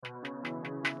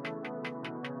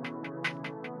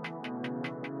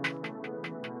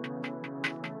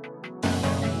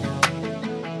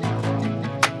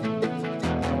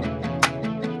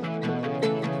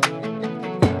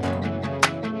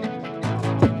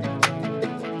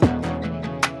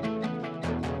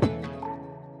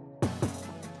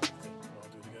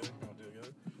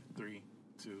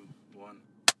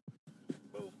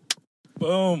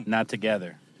Boom. Not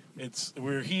together.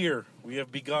 We're here. We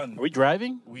have begun. Are we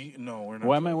driving? No, we're not.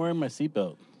 Why am I wearing my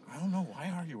seatbelt? I don't know.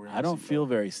 Why are you wearing? I don't feel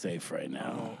very safe right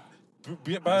now.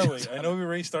 By the way, I know we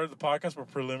already started the podcast,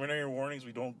 but preliminary warnings: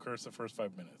 we don't curse the first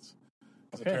 5 minutes.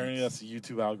 Okay. Apparently, that's the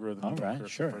YouTube algorithm. All We don't right,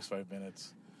 curse sure. The first 5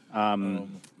 minutes.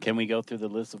 Can we go through the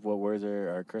list of what words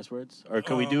are curse words? Or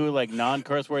could we do like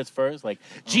non-curse words first? Like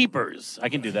jeepers. I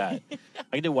can do that.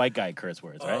 I can do white guy curse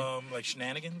words, right? Like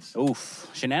shenanigans. Oof.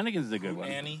 Shenanigans is a good one.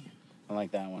 Annie. I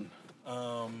like that one.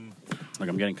 Like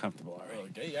I'm getting comfortable already.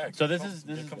 Okay, yeah. So this is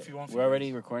we're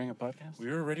already recording a podcast?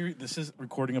 We're already. This is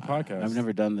recording a podcast. I've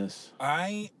never done this.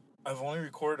 I've only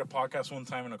recorded a podcast one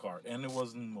time in a car, and it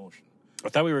was in motion. I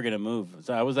thought we were going to move.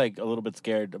 So I was like a little bit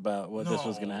scared about what this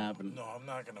was going to happen. No, I'm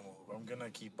not going to move. I'm going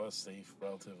to keep us safe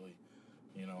relatively,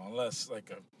 unless like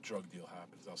a drug deal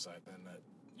happens outside, then that,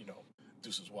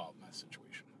 Deuce is wild in that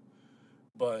situation.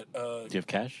 But, do you have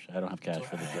cash? I don't have cash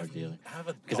for the drug dealer.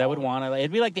 Because I I would want to,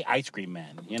 it'd be like the ice cream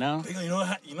man, You know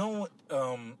what?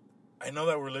 I know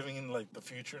that we're living in like the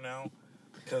future now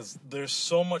because there's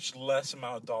so much less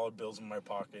amount of dollar bills in my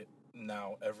pocket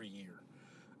now every year.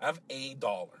 I have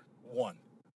 $1, one,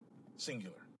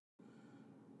 singular.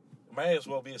 It might as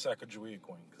well be a Sacagawea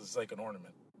coin because it's like an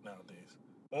ornament nowadays.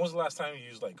 When was the last time you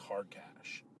used like hard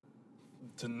cash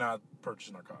to not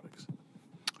purchase narcotics?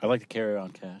 I like to carry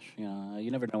around cash. You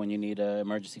never know when you need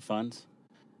emergency funds,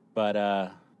 but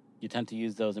you tend to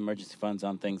use those emergency funds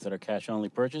on things that are cash-only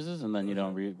purchases, and then you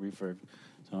don't refurb.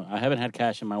 So I haven't had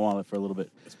cash in my wallet for a little bit.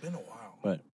 It's been a while,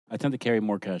 but I tend to carry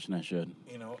more cash than I should.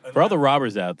 For all the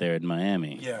robbers out there in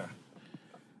Miami, yeah,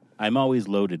 I'm always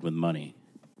loaded with money.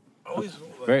 Always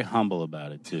very humble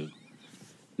about it too.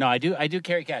 No, I do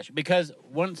carry cash because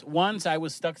once I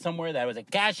was stuck somewhere that was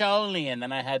like cash only, and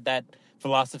then I had that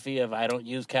philosophy of I don't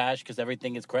use cash because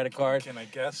everything is credit card. Can I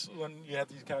guess when you have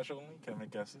to use cash only? Can I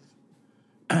make guesses?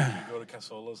 You go to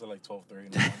Casolas at like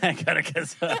 12:30. I gotta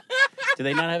guess. Do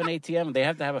they not have an ATM? They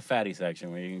have to have a fatty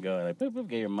section where you can go and like boop, boop,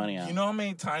 get your money out. You know how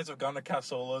many times I've gone to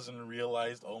Casolas and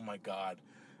realized, oh my God,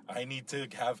 I need to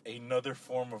have another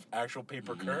form of actual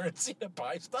paper currency to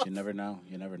buy stuff. You never know.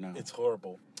 It's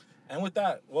horrible. And with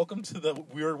that, welcome to the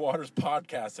Weird Waters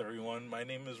podcast, everyone. My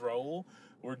name is Raul.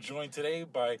 We're joined today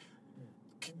by.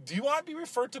 Do you want to be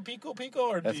referred to Pico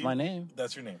or that's my name?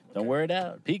 That's your name. Okay. Don't wear it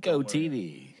out. Pico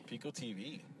TV. Pico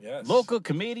TV. Yes. Local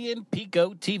comedian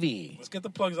Pico TV. Let's get the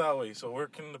plugs out of the way. So where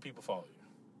can the people follow you?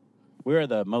 We're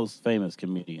the most famous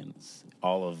comedians.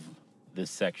 All of this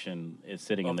section is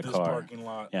sitting in the car. Parking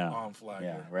lot on Flagler.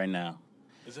 Yeah, right now.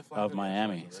 Is it Flagler? Of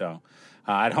Miami. Flagler, right? So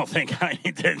I don't think I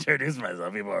need to introduce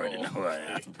myself. People already know who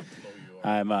I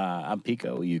am. I'm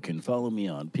Pico. You can follow me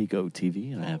on Pico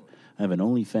TV. I have an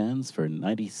OnlyFans for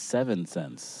 97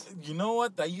 cents. You know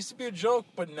what? That used to be a joke,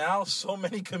 but now so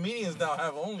many comedians now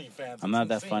have OnlyFans. I'm not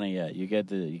that funny yet. You get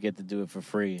to do it for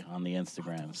free on the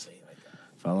Instagram. Say it like that.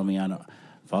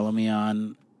 Follow me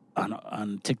on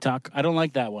TikTok. I don't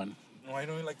like that one. Why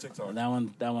don't you like TikTok? That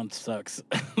one sucks.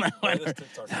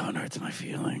 that one hurts my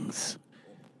feelings.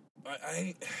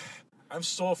 I'm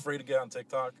so afraid to get on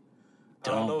TikTok. I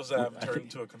don't know if I've turned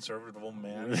into a conservative old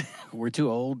man. We're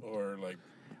too old. Or like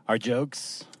our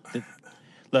jokes.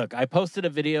 Look, I posted a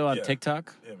video on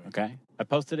TikTok. Yeah, okay, I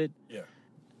posted it. Yeah.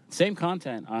 Same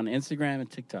content on Instagram and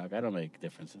TikTok. I don't make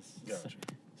differences. Gotcha.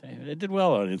 It did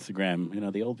well on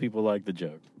Instagram. The old people like the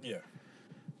joke. Yeah.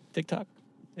 TikTok,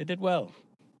 it did well.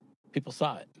 People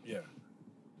saw it. Yeah.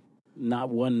 Not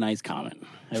one nice comment.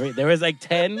 There was like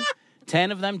 10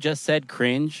 of them just said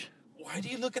cringe. Why do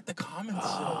you look at the comments?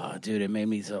 Oh, dude, it made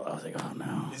me so. I was like, oh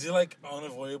no. Is it like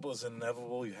unavoidable? Is it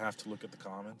inevitable? You have to look at the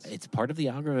comments. It's part of the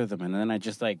algorithm, and then I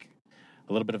just like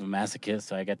a little bit of a masochist,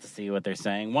 so I get to see what they're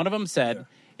saying. One of them said,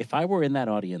 "If I were in that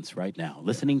audience right now,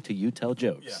 listening to you tell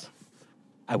jokes,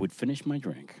 I would finish my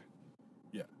drink,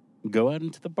 go out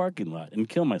into the parking lot, and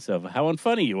kill myself. How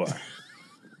unfunny you are."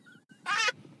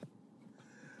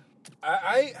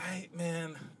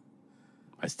 Man.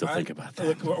 I still think about that.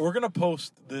 Look, we're going to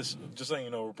post this, just so you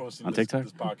know, we're posting on this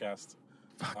podcast.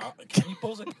 Can you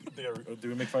post it? Do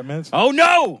we make 5 minutes? Oh,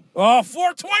 no! Oh,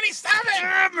 4:27!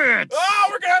 Damn it! Oh,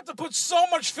 we're going to have to put so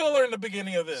much filler in the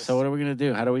beginning of this. So what are we going to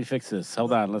do? How do we fix this?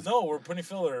 Hold on. No, we're putting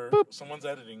filler. Boop. Someone's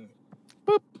editing.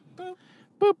 Boop. Boop.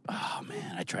 Boop. Oh,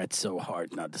 man, I tried so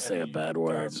hard not to say a bad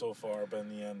word. So far, but in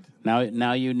the end.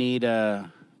 Now you need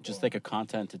just like a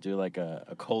content to do like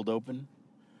a cold open.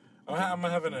 I'm gonna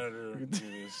have an editor do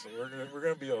this. We're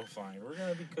gonna be all fine. We're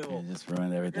gonna be cool. You just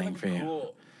ruined everything for you.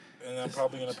 Cool. And I'm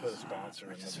probably gonna put a sponsor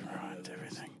in. Just ruined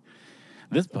everything.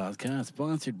 This podcast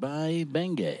sponsored by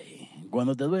Bengay.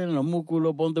 Cuando te duelen los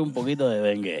músculos, ponte un poquito de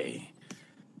Bengay.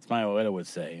 As my abuela would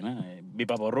say, you know, mi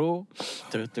paparu,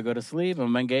 to go to sleep, and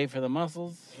Mengay for the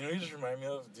muscles. You know, you just remind me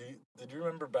of. Did you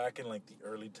remember back in like the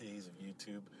early days of YouTube?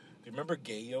 Do you remember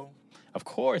Gayo? Of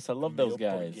course, I love those Emil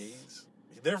guys. Portuguese?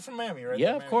 They're from Miami, right? Yeah,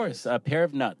 They're of Miami course. guys. A pair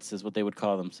of nuts is what they would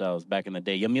call themselves back in the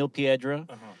day. Yamil Piedra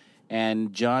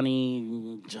and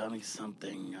Johnny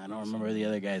something. I don't remember the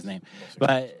other guy's name,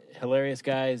 but hilarious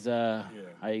guys. I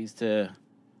used to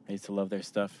love their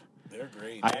stuff. They're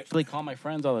great. I actually call my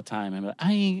friends all the time and be like,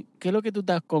 "Ay, ¿qué es lo que tú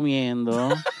estás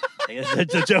comiendo?"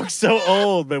 The joke's so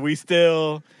old, but we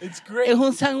still. It's great. Es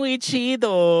un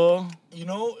sandwichito. You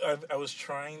know, I was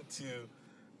trying to.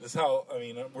 This is how, I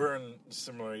mean, we're in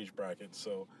similar age brackets,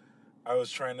 so I was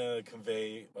trying to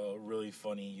convey a really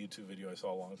funny YouTube video I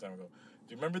saw a long time ago. Do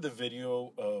you remember the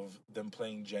video of them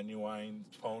playing Genuine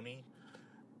Pony?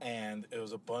 And it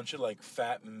was a bunch of, like,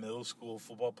 fat middle school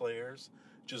football players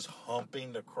just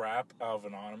humping the crap out of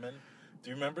an ottoman. Do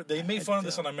you remember? They made fun of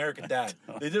this on American Dad.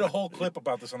 They did a whole clip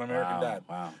about this on American Dad.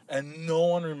 Wow. And no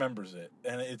one remembers it.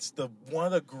 And it's one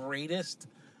of the greatest.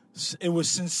 It was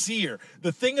sincere.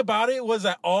 The thing about it was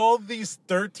that all these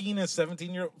 13 to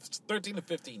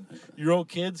 15-year-old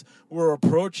kids were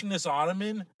approaching this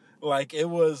ottoman like it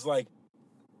was like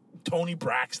Tony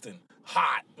Braxton.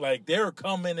 Hot. Like they were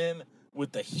coming in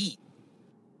with the heat.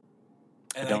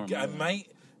 And I might,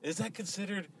 is that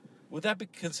considered, would that be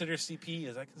considered CP?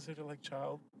 Is that considered like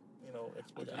child,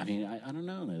 exploitation? I mean, I don't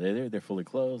know. They're fully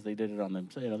closed. They did it on them.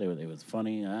 It was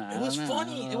funny.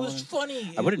 It was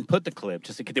funny. I wouldn't put the clip.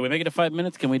 Did we make it to 5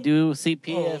 minutes? Can we do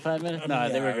CP at 5 minutes? No,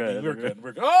 they were good.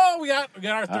 We're good. Oh, we got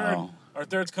our third. Uh-oh. Our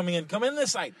third's coming in. Come in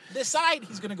this side. This side.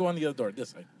 He's gonna go on the other door. This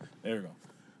side. There we go.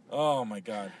 Oh my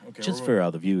God. Okay. Just for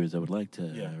all the viewers, I would like to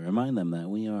remind them that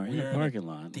we are in a parking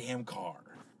lot. Damn car.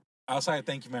 Outside,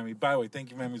 Thank You Mammy. By the way,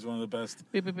 Thank You Mammy is one of the best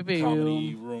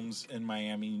comedy rooms in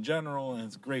Miami in general, and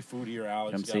it's great food here,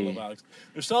 Alex. You gotta love Alex.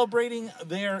 They're celebrating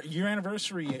their year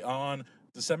anniversary on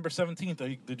December 17th.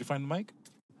 Did you find the mic?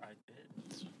 I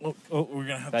did. Oh, we're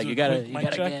gonna have to.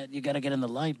 You gotta get in the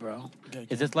light, bro.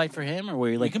 Is this light for him, or were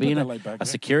you like can being put that light back a there.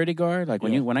 security guard? Like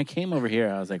when I came over here,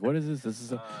 I was like, "What is this? This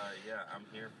is a." Yeah, I'm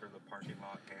here for the parking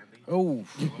lot candy. Oh,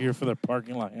 You're here for the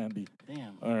parking lot, Andy.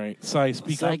 damn. All right, Sai,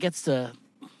 speak Sai up. gets to.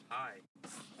 Hi.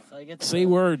 Sai gets Say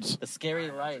words. the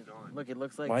scary light. Look, it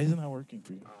looks like. Why isn't that working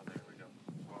for you? Oh, there we go.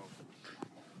 Well,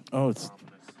 Oh, it's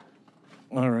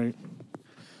all right.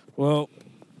 Well,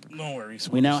 no worries.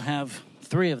 We now have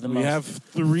three of the We have most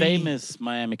three famous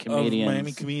Miami comedians.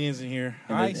 Miami comedians in here.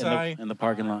 in Hi, the, Sai. in the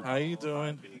parking lot. How you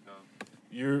doing?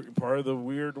 You're part of the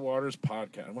Weird Waters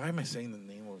podcast. Why am I saying the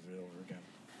name of it over again?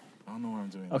 I don't know what I'm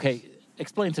doing. Okay,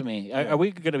 explain to me. Are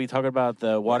we going to be talking about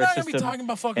the water We're not gonna system be talking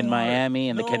about fucking in water. Miami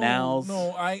and the canals?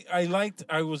 No, I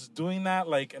was doing that,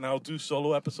 and I'll do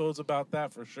solo episodes about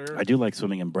that for sure. I do like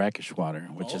swimming in brackish water,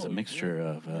 which is a Oh,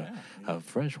 mixture of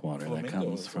fresh water that Flamingo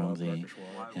comes is from all the. brackish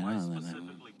water. why Yeah,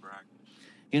 specifically brackish?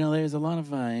 There's a lot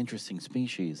of interesting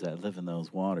species that live in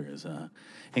those waters,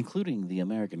 including the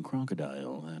American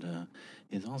crocodile that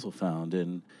is also found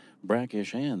in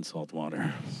brackish and salt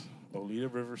water.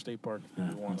 Olita River State Park if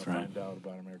you want that's to right. find out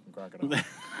about American crocodile.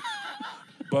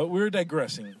 But we're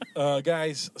digressing.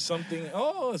 Guys, something...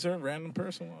 Oh, is there a random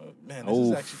person? Man, this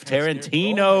is actually kinda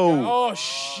scary. Tarantino. Oh, my God.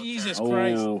 Oh, Jesus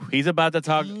Christ. Oh, he's about to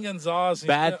talk Dean Gonzalez.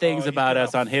 bad things about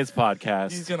us on his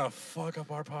podcast. He's going to fuck up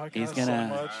our podcast He's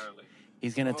gonna- so much.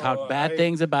 He's going to talk bad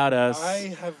things about us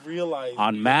I have realized...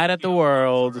 on Mad at the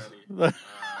World.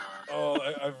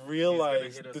 I've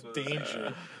realized hit us the with-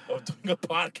 danger of doing a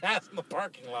podcast in the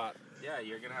parking lot. Yeah,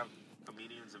 you're gonna have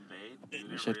comedians invade. You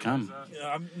didn't should realize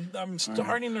come. that? I'm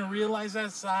starting to realize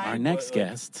that side. Our next but,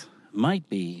 guest might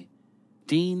be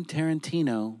Dean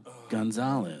Tarantino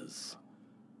Gonzalez.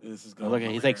 This is Oh, look,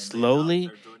 going he's to like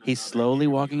slowly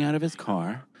walking out of his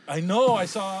car. I know. I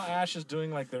saw Ash is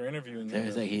doing like they're interviewing.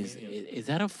 There's the like comedian. is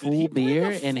that a Did full he bring a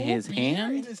beer in full his beer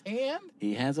hand? In his hand?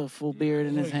 He has a full beard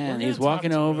in his Wait, hand. we're He's gonna talk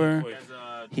walking to him real over. quick.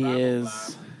 He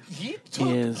is. He took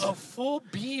is- a full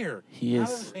beer. He out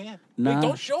is of his hand. not- Wait,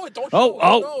 don't show it. Don't show it.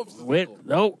 Oh, No, wait,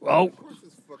 no, Of course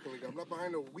it's fucking legal. I'm not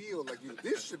behind the wheel like you.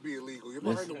 This should be illegal. You're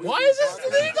behind the wheel. Why is this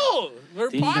illegal? We're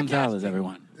Dean Gonzalez, podcasting.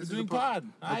 everyone. We're doing pod.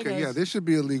 Hi, Okay, guys. yeah, this should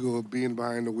be illegal being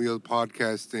behind the wheel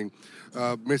podcasting.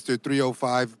 Mr.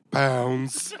 305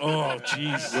 pounds Oh,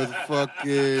 jeez. with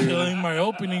fucking Killing my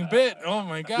opening bit. Oh,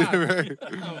 my God. Right.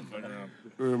 Oh, my God.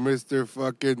 Mr.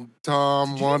 fucking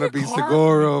Tom you have a wannabe car?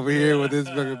 Segura over here with his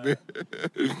fucking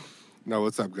beer. No,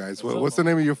 what's up, guys? What's the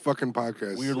name of your fucking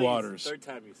podcast? Weird Waters. Third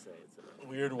time you say it.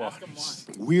 Weird Waters.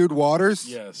 Weird Waters?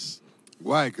 Yes.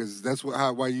 Why? Because that's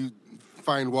why you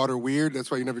find water weird. That's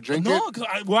why you never drink No, it. because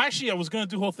I was gonna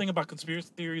do a whole thing about conspiracy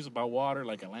theories about water,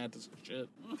 like Atlantis and shit.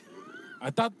 I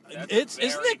thought isn't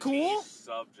it cool? Niche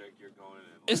subject you're going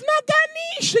in. It's not that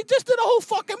niche. They just did a whole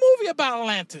fucking movie about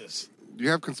Atlantis. You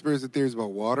have conspiracy theories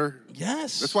about water.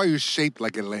 Yes. That's why you're shaped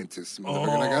like Atlantis. Oh,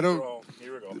 Motherfucker. Like I don't. bro.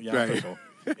 Here we go. Yeah, Right. so.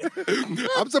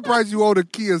 I'm surprised you own a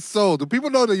Kia Soul. Do people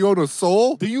know that you own a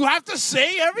Soul? Do you have to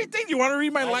say everything? You want to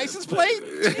read my license plate?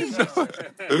 Jesus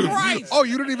Christ. Oh,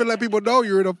 you don't even let people know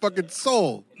you're in a fucking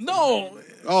Soul. No.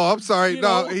 Oh, I'm sorry. You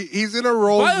No, know, he's in a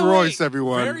Rolls By the Royce, way,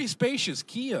 everyone. Very spacious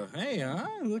Kia. Hey,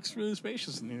 it looks really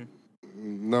spacious in here.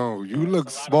 No, you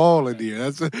look small in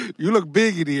here. You look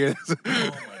big in here.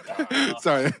 Oh my God.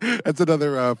 Sorry, that's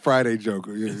another Friday joke.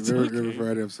 Yeah, It's every okay.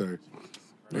 Friday. I'm sorry.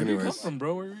 Where do you come Anyways, from,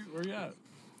 bro? Where you at?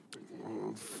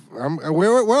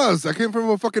 where was? I came from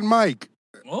a fucking mic.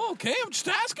 Oh, okay. I'm just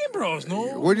asking, bro.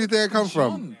 No. Where do you think I come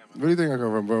from? Sean. Where do you think I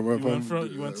come from?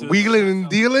 You went to Wheeling and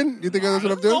dealing? You think that's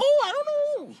what I'm doing? No, I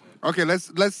don't know. Okay,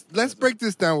 let's break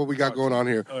this down. What we got going on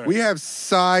here? All right. We have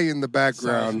Psy in the Size in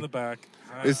background. the back.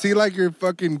 Is he like your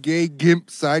fucking gay gimp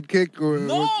sidekick? Or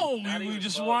No, Not we even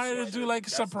just close. wanted to do like a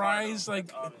That's surprise, Tarno. like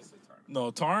That's obviously Tarno.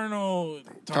 no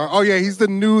Tarno. Oh yeah, he's the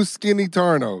new skinny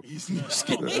Tarno. He's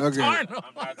skinny Okay. Tarno.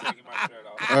 I'm not taking my shirt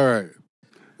off. All right.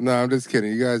 No, I'm just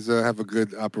kidding. You guys have a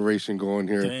good operation going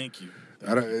here. Thank you.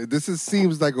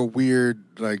 Seems like a weird,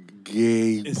 like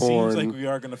gay It porn. seems like we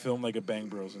are gonna film like a Bang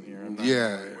Bros in here. I'm not-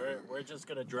 Yeah. We're just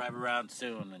gonna drive around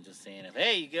soon and just seeing if,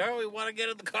 hey, girl, we want to get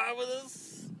in the car with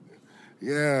us.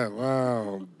 Yeah,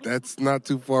 wow. That's not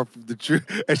too far from the truth.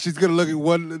 And she's gonna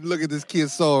look at this Kia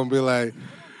Soul and be like,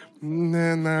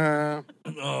 nah.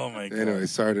 Oh my God. Anyway,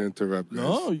 sorry to interrupt. Guys.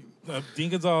 No,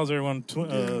 Dean Gonzalez, everyone.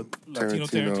 Latino Tarantino.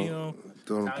 Tarantino.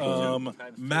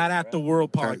 Don't Mad at the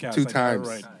World podcast. Two I got it times.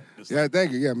 Right. Just Yeah,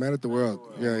 thank you. Yeah, Man at the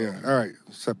World. Yeah. All right.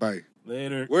 So, bye.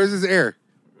 later. Where's his air?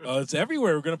 It's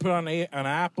everywhere. We're gonna put it on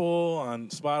Apple, on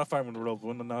Spotify.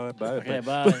 Okay,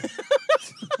 bye.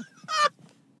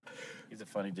 He's a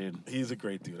funny dude. He's a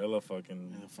great dude. I love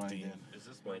fucking He's a funny Dean. dude. Is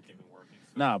this mic even working?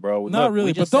 Nah, bro. Not look, really,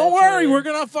 we but just don't said worry. to- We're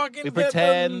gonna fucking we get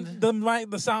pretend-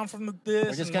 the sound from this. We're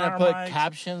just and gonna our put mics.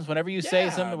 captions. Whenever you say Yeah,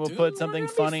 something, we'll dude, put we're something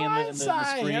gonna be funny in fine, the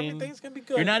Si. screen. Everything's gonna be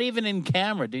good. You're not even in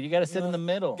camera, dude. You got to sit in the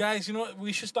middle. Guys, you know what?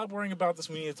 We should stop worrying about this.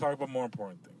 We need to talk about more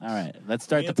important things. All right, let's We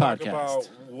start need the to talk podcast. about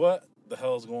what the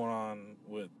hell is going on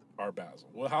with Art Basel.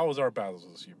 Well, how was Art Basel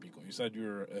this year, Pico? You said you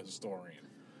were a historian.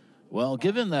 Well,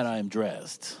 given that I'm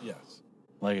dressed Yes.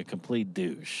 like a complete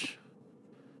douche.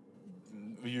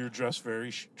 You're dressed very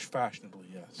fashionably,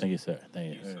 yes. Thank you, sir.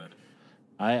 Thank you. You said.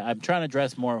 I'm trying to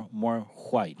dress more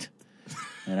white.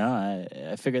 You know,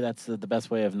 I figure that's the best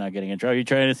way of not getting in trouble. Are you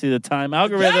trying to see the time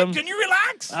algorithm? Yeah, can you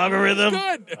relax? Algorithm.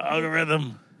 Good.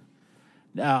 Algorithm.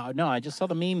 No, I just saw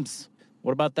the memes.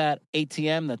 What about that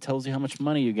ATM that tells you how much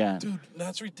money you got? Dude,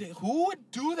 that's ridiculous. Who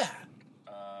would do that?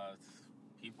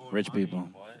 People with Rich money, people.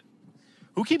 What?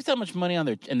 Who keeps that much money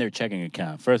in their checking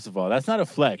account? First of all, that's not a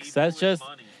flex. People That's with just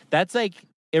money. that's like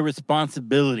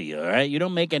irresponsibility. All right, you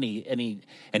don't make any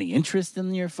interest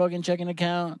in your fucking checking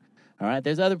account. All right,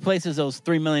 there's other places those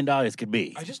 $3 million could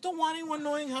be. I just don't want anyone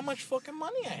knowing how much fucking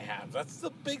money I have. That's the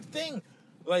big thing.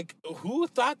 Like, who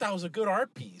thought that was a good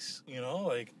art piece? You know,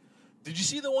 like, did you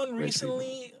see the one Rich people.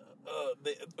 recently?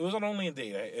 It was on Only a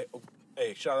Date.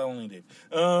 Hey, shout out Only a Date.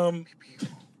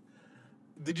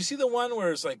 Did you see the one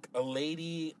where it's like a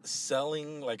lady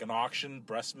selling like an auction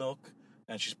breast milk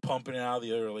and she's pumping it out of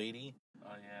the other lady? Oh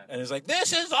yeah. And it's like,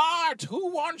 this is art.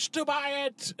 Who wants to buy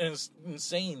it? And it's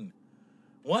insane.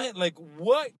 What? Like,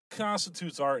 what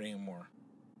constitutes art anymore?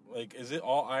 Like, is it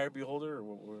all eye beholder? Or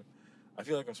what? I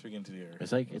feel like I'm speaking to the air.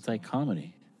 It's like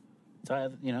comedy. It's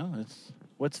it's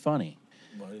what's funny.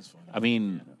 Well, it is funny. I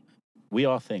mean, we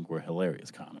all think we're hilarious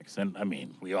comics, and I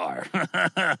mean, we are.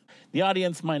 The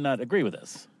audience might not agree with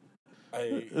us.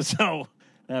 So,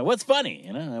 what's funny?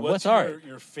 You know, what's art?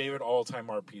 Your favorite all-time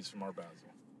art piece from Art Basel?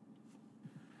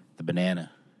 The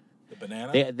banana. The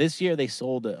banana. This year they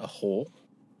sold a whole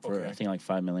for Okay. I think like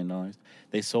 $5 million.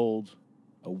 They sold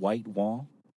a white wall,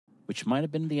 which might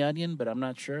have been the Onion, but I'm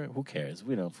not sure. Who cares?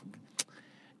 We don't.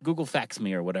 Google Fax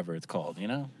Me or whatever it's called. You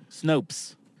know,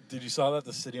 Snopes. Did you saw that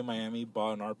the city of Miami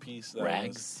bought an art piece that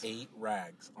Rags. was 8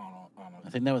 rags on a I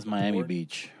think that was Miami board?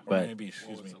 Beach, Or but Miami Beach,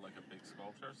 What excuse was me. it, like a big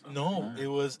sculpture or something? No, it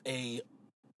was a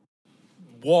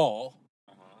wall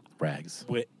rags,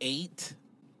 with 8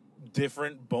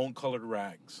 different bone-colored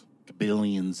rags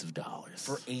billions of dollars.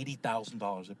 for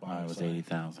 $80,000. It it was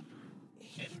 80,000.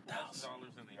 $80,000 in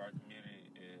the art community,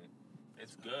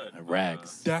 it's good.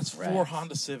 Rags. That's Rags. 4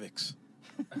 Honda Civics.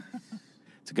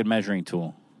 It's a good measuring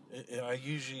tool. I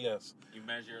usually, yes. You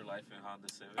measure your life in Honda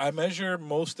Civics? I measure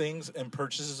most things in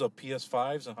purchases of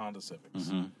PS5s and Honda Civics.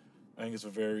 Mhm. I think it's a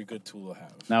very good tool to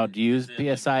have. Now, do you use Is it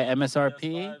like PSI bundled MSRP?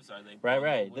 PS5s? Are they Right, bundled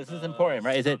right. with This is the important,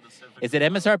 right? Is it Honda Civics is it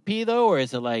as well? MSRP though, or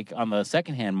is it like on the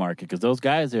secondhand market? Because those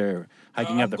guys are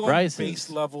hiking I'm up the going prices. Base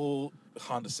level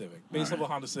Honda Civic. Base level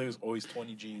Honda Civic is always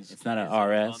 20 G's. It's not an Is it a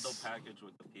bundle RS. package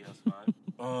with the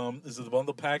PS5? Is it the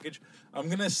bundle package? I'm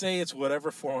gonna say it's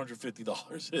whatever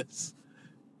 $450 is,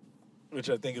 which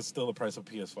I think is still the price of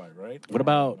PS5, right? What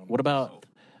about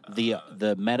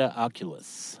the Meta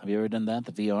Oculus? Have you ever done that?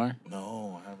 The VR?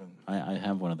 No, I haven't. I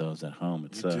have one of those at home.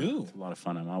 It's You do? it's a lot of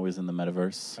fun. I'm always in the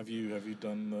metaverse. Have you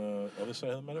done the other side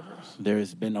of the metaverse?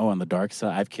 There's been on the dark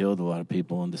side. I've killed a lot of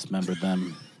people and dismembered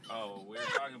them. Oh, we were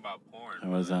talking about porn. I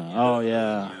was brother. oh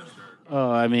yeah. sure. Oh,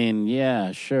 I mean,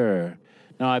 yeah, sure.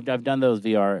 No, I've done those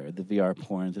the VR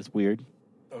porns. It's weird,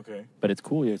 Okay. but it's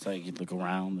cool. It's like you look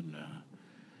around and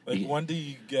Like, Yeah. when do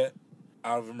you get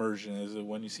out of immersion? Is it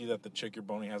when you see that the chick you're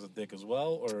boning has a dick as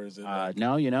well, or is it? Like,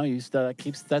 no, you still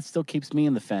that still keeps me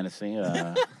in the fantasy.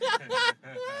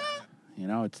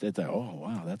 It's like, oh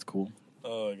wow, that's cool.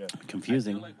 oh, okay.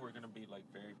 Confusing. I feel like we're gonna be like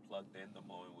very plugged in the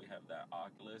moment we have that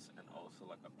Oculus and also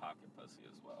like a pocket pussy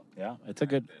as well. Yeah, it's a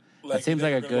good. Like, seems you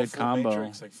like think a we're gonna good go full combo.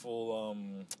 Matrix, like full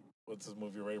what's this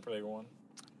movie? Ready Player One.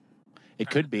 It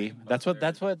could be. That's what they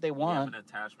We have want. an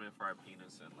attachment for our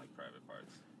penis and like private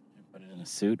parts. Put it in a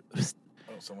suit.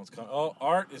 Oh, someone's coming. Oh,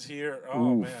 Art is here.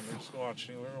 Oh Oof. man, we're just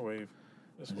watching. We're gonna wave.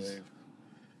 Just wave.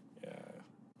 Yeah.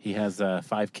 He has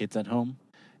 5 kids at home,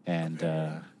 and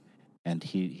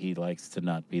he likes to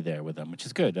not be there with them, which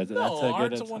is good. That's a good.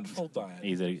 Art's a wonderful dad.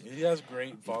 He's a- He has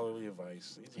great fatherly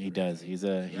advice. He's a He great does. dad. He's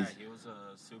Yeah, he was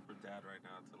a super dad right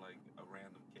now to like a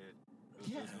random kid. Who's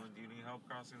Yeah. just going, do you need help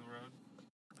crossing the road?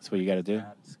 that's what you got to do.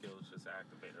 Dad skills just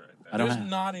activated right there. I don't There's have-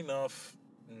 not enough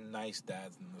nice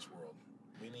dads in this world.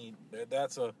 We need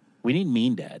We need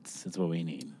mean dads. That's what we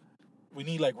need. we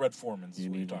need like Red Foreman's. You is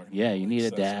what need, you're talking yeah, about. you Like, need a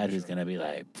Sesame dad who's Street. gonna be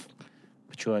like,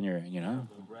 put you on your, The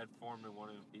Red Foreman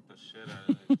wanted to beat the shit out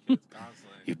of his kids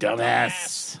constantly. you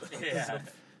dumbass. Yeah.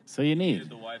 So you Needed need.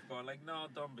 the wife going like, no,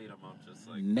 don't beat him up. Just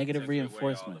like Negative take away all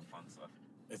reinforcement. the fun stuff.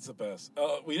 It's the best.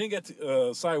 We didn't get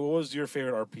to. Sai, what was your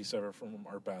favorite art piece ever from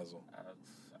Art Basel? I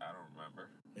don't remember.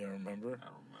 You don't remember? I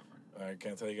don't remember. I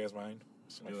can't tell you guys mine.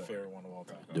 It's my Do it. favorite one of all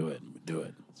time. Do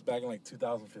it. It's back in like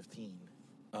 2015.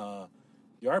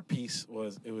 The art piece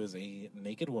was a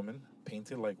naked woman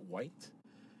painted like white,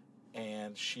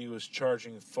 and she was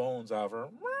charging phones out of her.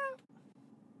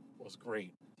 It was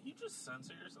great. Did you just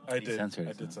censor yourself? I He did. censored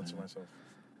I did himself, censor yeah. myself.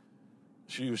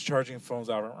 She was charging phones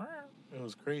out of her. It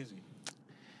was crazy.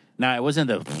 Now it wasn't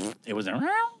the. It was a.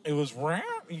 It was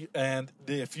and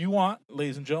if you want,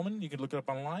 ladies and gentlemen, you can look it up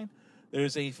online.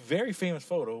 There's a very famous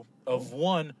photo of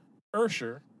one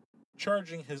Ursher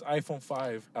charging his iPhone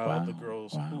 5 out of the Wow,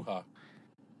 girl's wow. hoo-ha.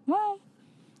 Well,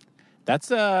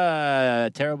 that's a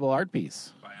terrible art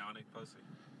piece. Bionic pussy.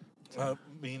 I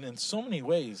mean, in so many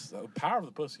ways, the power of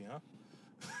the pussy, huh?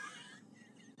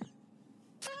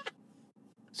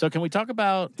 So can we talk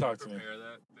about? Talk to me. Prepare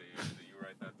that. Did you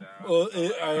write that down? Well,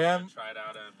 I'm I am. gonna try it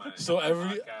out at my. So on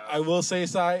my podcast. I will say,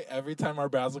 Sai, every time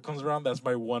Art Basel comes around, that's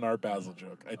my one Art Basel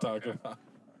joke. I talk about.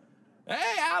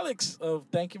 Hey, Alex! Oh,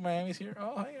 thank you, Miami's here.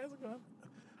 Oh, hey, how's it going?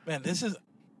 Man, this is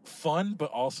fun,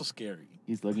 but also scary.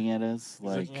 He's looking at us He's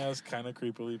like, looking at us kind of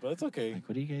creepily, but it's okay.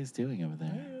 what are you guys doing over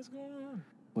Hey, there? what's going on?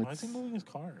 Why is What's, he moving his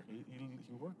car? He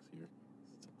works here.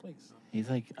 It's a place. he's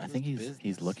like, I This think is he's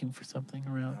business. looking for something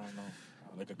I around. don't know.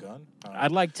 Like a gun?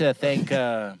 I'd like to thank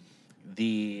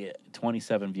the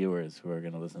 27 viewers who are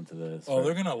going to listen to this. Oh,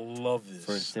 they're gonna love this.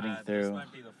 for sitting This through.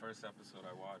 might be the first episode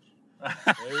I watched.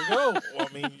 There you go. Well,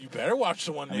 I mean, you better watch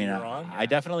the one that I mean, you're on. I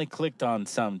definitely clicked on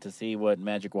some to see what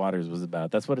Magic Waters was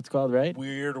about. That's what it's called, right?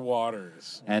 Weird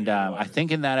Waters. And Weird I Waters.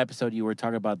 think in that episode you were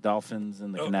talking about dolphins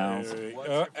and the Oh, canals. wait, wait, What's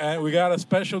wait. your And we got a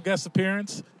special guest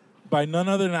appearance by none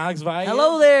other than Alex Valle.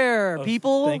 Hello there, Oh,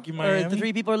 people. thank you, Or Miami. the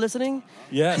 3 people are listening.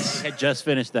 Yes. I had just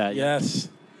finished that. Yes.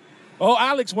 Oh,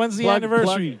 Alex, when's the Plug-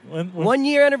 anniversary? When- 1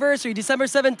 year anniversary, December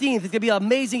 17th. It's gonna be an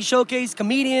amazing showcase,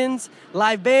 comedians,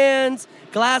 live bands,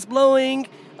 glass blowing,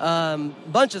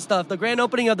 bunch of stuff. The grand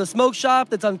opening of the smoke shop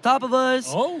that's on top of us.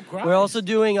 Oh, Christ. We're also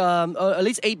doing at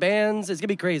least 8 bands. It's gonna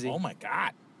be crazy. Oh, my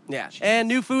God. Yeah, and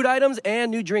new food items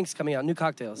and new drinks coming out, new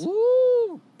cocktails.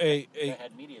 Woo! Hey, I hey.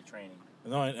 had media training.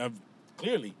 No,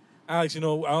 clearly. Alex, I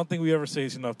don't think we ever say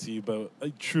this enough to you, but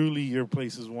truly your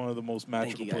place is one of the most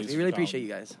magical Thank you guys. places. We really for appreciate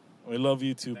comedy. you guys. We love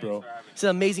you too, Thanks bro. for having me. It's an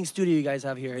amazing studio you guys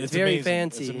have here. It's very amazing.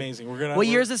 fancy. It's amazing. What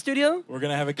year is the studio? We're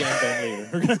gonna have a gangbang later.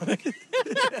 We're gonna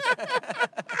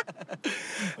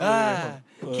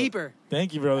Keeper.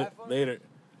 Thank you, brother. Later.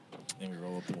 Let me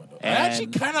roll up the window. I And- actually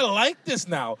kind of like this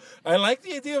now. I like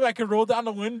the idea of I could roll down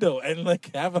the window and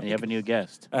like have And you have a new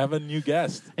guest. I have a new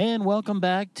guest. And welcome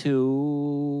back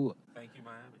to Thank you,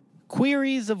 Miami.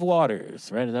 Queries of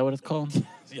Waters, right? Is that what it's called?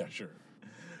 Yeah, sure.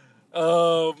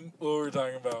 What were we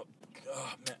talking about?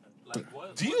 Oh man, Like,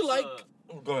 what? do you like?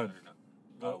 Go ahead.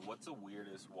 What's the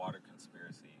weirdest water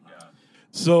conspiracy you got?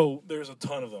 So there's a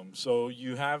ton of them. So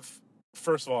you have,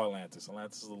 first of all, Atlantis.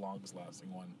 Atlantis is the longest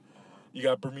lasting one. You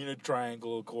got Bermuda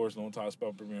Triangle, of course. No one talks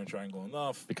about Bermuda Triangle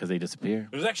enough. Because they disappear.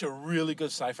 There's actually a really good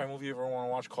sci-fi movie if you ever want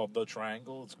to watch called The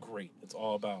Triangle. It's great. It's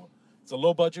all about. It's a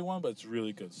low budget one, but it's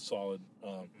really good, solid.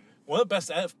 One of the best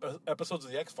episodes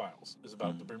of the X-Files is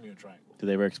about the Bermuda Triangle. Did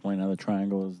they ever explain how the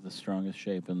triangle is the strongest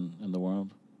shape in the world?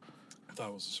 I thought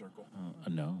it was a circle.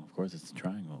 No, of course it's a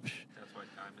triangle. Psh, That's why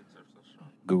diamonds are so strong.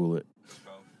 Google it.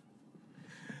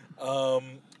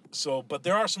 So, But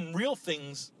there are some real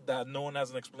things that no one has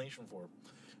an explanation for.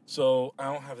 So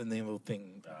I don't have the name of the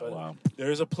thing, but Wow.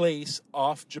 there's a place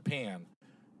off Japan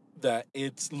that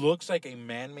it looks like a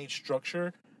man-made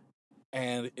structure,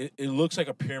 and it looks like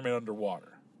a pyramid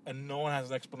underwater, and no one has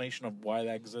an explanation of why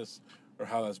that exists or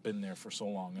how that's been there for so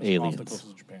long. It's off the Aliens. coast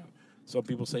of Japan. Some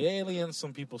people say aliens,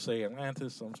 some people say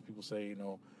Atlantis, some people say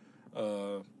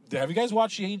have you guys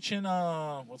watched the ancient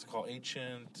what's it called?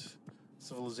 Ancient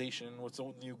Civilization. What's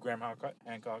the new Graham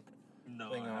Hancock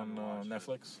no, thing I on haven't watched it.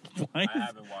 Netflix? Why I is,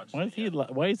 haven't watched why it is he?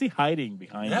 yet. Why is he hiding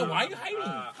behind? Yeah, it? why are you hiding?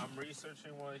 I'm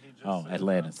researching what he just Oh, said.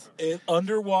 Atlantis.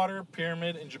 Underwater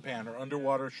pyramid in Japan, or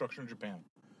underwater structure in Japan.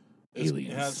 It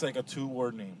Aliens. has like a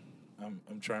 2-word name. I'm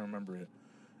trying to remember it.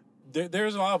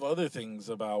 There's a lot of other things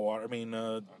about water. I mean,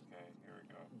 Okay, here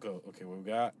we go. go. Okay, what we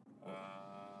got? I'm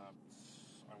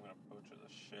gonna butcher the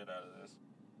shit out of this.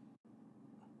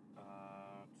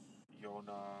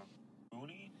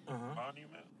 Yonaguni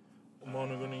Monument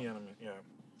Monoguni anime. Yeah.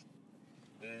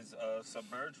 is a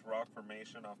submerged rock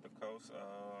formation off the coast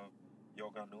of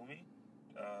Yoganumi,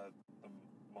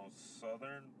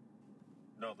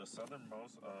 the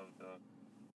southernmost of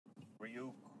the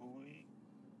Ryukyu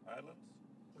Islands.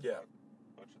 Yeah.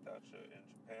 Butchered that shit in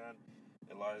Japan.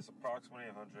 It lies approximately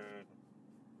 100.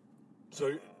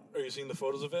 So, are you seeing the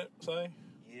photos of it, Si?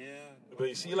 Yeah. But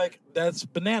you see, like, that's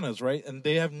bananas, right? And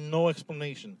they have no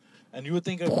explanation. And you would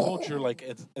think a culture like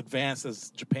as advanced as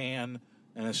Japan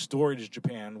and as storied as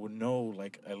Japan would know,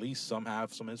 like, at least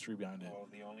have some history behind it. Well,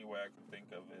 the only way I can think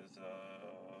of is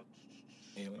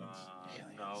Aliens.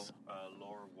 no,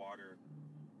 lower water.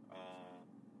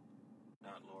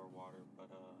 Not lower water, but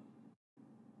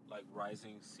like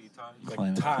rising sea tides. Like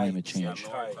Climate tides. change. Yeah,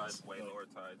 Like lower tides. tides, way Like- lower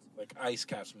tides. like ice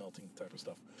caps melting type of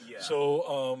stuff. Yeah.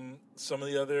 So some of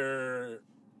the other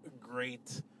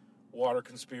great water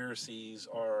conspiracies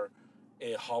are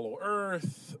a hollow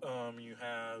Earth. You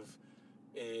have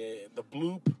the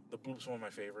bloop. The bloop's one of my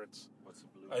favorites. What's the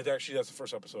blue? That's the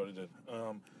first episode I did.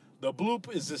 The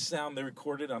bloop is this sound they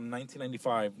recorded on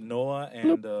 1995. NOAA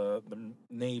and the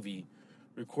Navy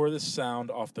recorded this sound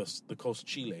off the coast of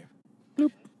Chile.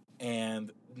 Bloop.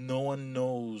 And no one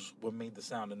knows what made the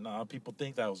sound. And people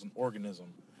think that was an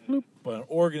organism. Bloop. But an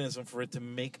organism, for it to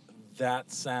make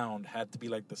that sound, had to be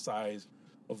like the size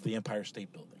of the Empire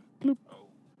State Building. Oh,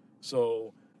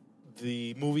 So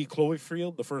the movie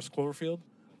Cloverfield, the first Cloverfield,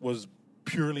 was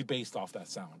purely based off that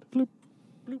sound.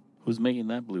 Who's making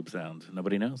that bloop sound?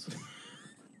 Nobody knows.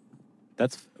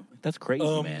 That's crazy,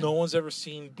 man. No one's ever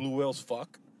seen blue whales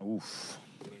fuck. Oof.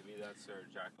 maybe that's their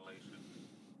ejaculation.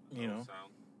 You know,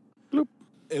 Sound.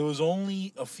 it was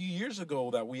only a few years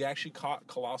ago that we actually caught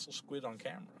colossal squid on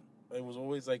camera. It was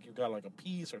always like you got like a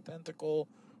piece or tentacle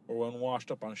or one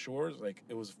washed up on shores. Like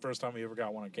it was the first time we ever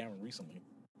got one on camera recently.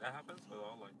 That happens with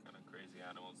all like kind of crazy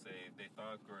animals. They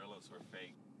thought gorillas were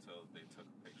fake until they took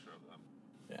a picture of them,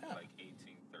 Yeah. like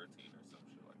 1813 or some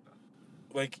shit like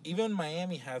that. Like even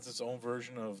Miami has its own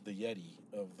version of the Yeti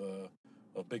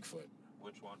of Bigfoot.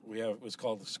 Which one? It's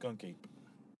called the skunk ape. Skunk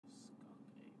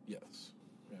ape. Yes,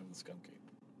 we have the skunk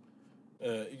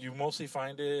ape. You mostly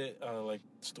find it like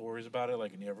stories about it,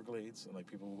 like in the Everglades, and like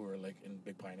people who are like in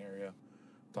Big Pine area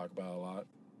talk about it a lot.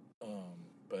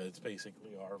 But it's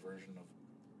basically our version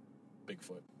of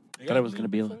Bigfoot. You Thought it was gonna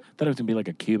be like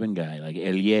a Cuban guy, like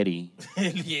El Yeti.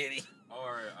 Yeti.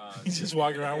 Or He's just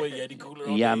walking around with a Yeti cooler.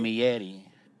 all day. Yummy Yeti.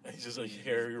 He's just like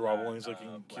hairy, Rob Williams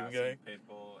looking Cuban guy.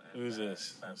 Pitbull and Who's that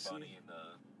this? Fat Let's see. Bunny in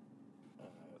the,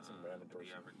 That's a random the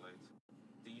person. Everglades.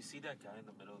 Do you see that guy in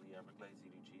the middle of the Everglades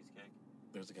eating cheesecake?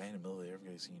 There's a guy in the middle of the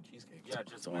Everglades eating cheesecake. Yeah,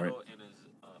 just Sorry. middle in his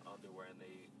underwear, and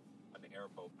an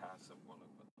airboat passed him. One of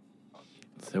them.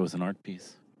 So it was an art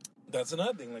piece. That's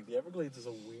another thing. Like the Everglades is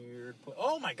a weird place.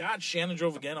 Oh my God! Shannon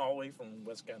drove again all the way from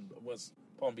West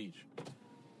Palm Beach.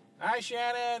 Hi,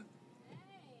 Shannon.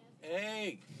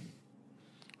 Hey.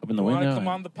 Open the You want window. to come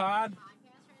on the pod?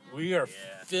 We are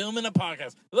filming a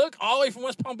podcast. Look, all the way from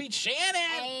West Palm Beach, Shannon.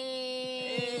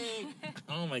 Hey.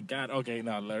 Oh my God. Okay,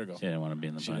 now let her go. She didn't want to be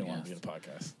in the She podcast. didn't want to be in the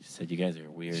podcast. She said, "You guys are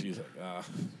weird. She was like,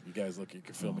 you guys look like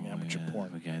you're filming amateur What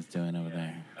porn. are you guys doing over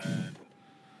there?"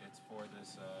 It's for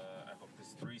this. I hope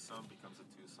this threesome becomes a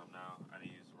twosome now. I need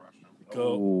to use the restroom.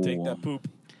 Go Oh. take that poop.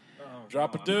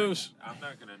 Drop a deuce. I'm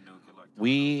not gonna nuke it like that.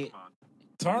 We- Come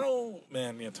on. Tarno,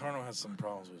 man, yeah, Tarno has some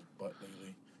problems with butt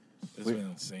lately. It's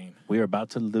been insane. We are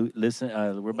about to listen.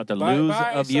 We're about to Bye, lose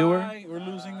bye, a viewer. Sai. We're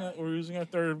losing our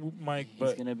third mic, He's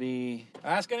but gonna be.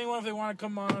 ask anyone if they want to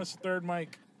come on as a third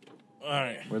mic. All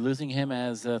right. We're losing him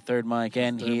as a third mic,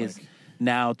 and Third he is mic.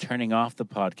 now turning off the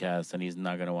podcast, and he's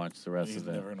not gonna watch the rest He's of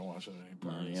it. never gonna watch it.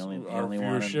 No, he Our only viewership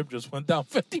wanted- just went down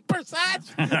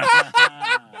 50%.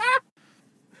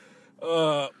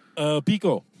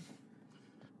 Pico.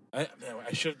 I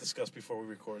should have discussed before we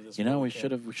recorded this. You know, but we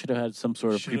can't. should have had some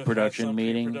sort of Should have had pre-production some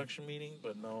meeting. Pre-production meeting,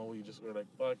 but no, we just were like,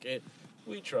 fuck it.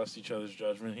 We trust each other's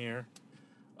judgment here.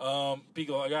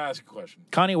 Pico, I gotta ask you a question.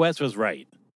 Kanye West was right.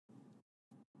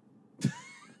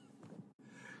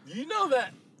 You know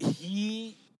that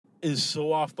he is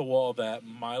so off the wall that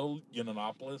Milo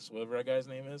Yiannopoulos, whatever that guy's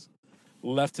name is,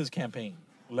 left his campaign,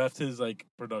 left his like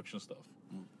production stuff.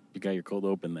 You got your cold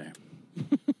open there.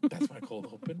 That's my cold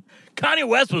open. Kanye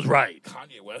West was right.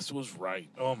 Kanye West was right.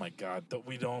 Oh my God,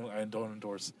 I don't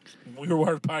endorse. We Were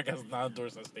Wired podcast does not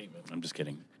endorse that statement. I'm just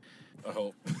kidding. I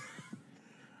hope.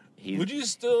 He's, Would you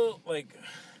still like?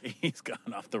 he's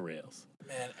gone off the rails.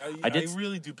 Man, I I did-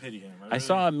 really do pity him. I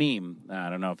saw a meme. I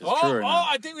don't know if it's Oh, true or not.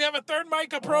 I think we have a third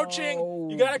mic approaching. Oh.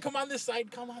 You gotta come on this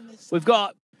side. Come on this side. We've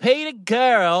got Peter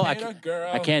Girl. Peter Girl.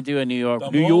 I can't do a New York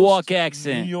The New York most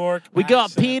accent. New York We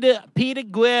got accent. Peter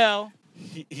Girl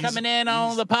He's- coming in on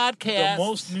he's the podcast. The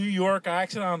most New York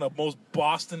accent on the most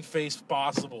Boston face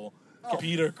possible.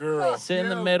 Peter Girl. Sit in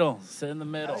the middle. Sit in the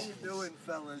middle. How you doing,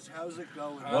 fellas? How's it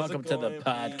going? How's Welcome it to the going,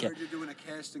 I podcast. heard you're doing a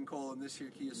casting call in this here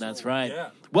Kia Soul. That's right.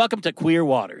 Yeah. Welcome to Queer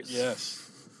Waters. Yes.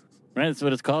 Right? That's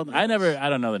what it's called. I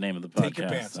don't know the name of the podcast. Take your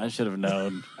pants I off. should have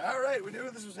known. All right, we knew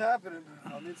this was happening.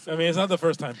 I'll need some. I mean, it's not the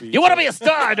first time, Pete. You want to be a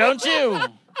star, don't you?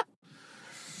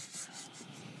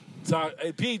 So,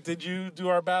 hey, Pete, did you do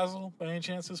our Basil by any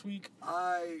chance this week?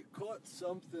 I caught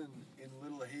something in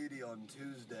Little Haiti on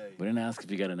Tuesday. We didn't ask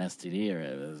if you got an STD or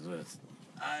it.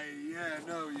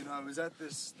 I was at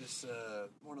this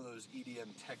one of those EDM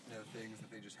techno things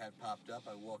that they just had popped up.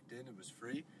 I walked in, it was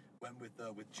free. Went with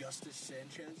Justice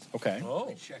Sanchez. Okay. Oh.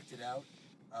 I checked it out.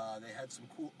 They had some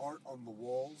cool art on the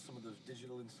walls, some of those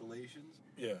digital installations.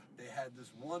 Yeah. They had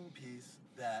this one piece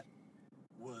that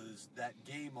was that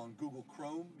game on Google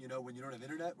Chrome, you know, when you don't have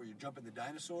internet, where you jump in the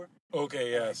dinosaur.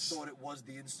 Okay, And yes. I thought it was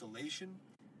the installation,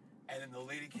 and then the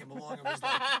lady came along and was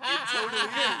like, "It totally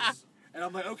is." And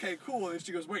I'm like, "Okay, cool." And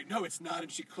she goes, "Wait, no, it's not."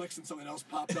 And she clicks, and something else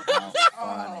popped up. And I was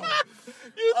like,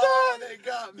 You "Oh, thought, they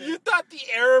got me." you thought the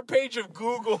error page of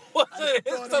Google was I an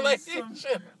thought it was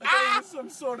installation. I thought it was some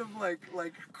sort of like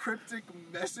cryptic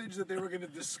message that they were going to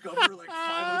discover like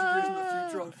 500 years in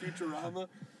the future on Futurama.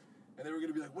 And they were going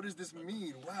to be like, what does this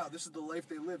mean? Wow, this is the life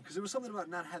they live. Because it was something about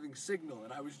not having signal,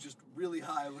 and I was just really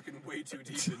high looking way too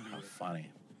deep into it. Funny.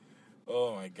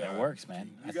 Oh my God. It works, man.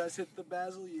 You guys hit the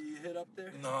Basil? You hit up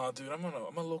there? No, dude, I'm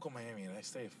a local Miami, and I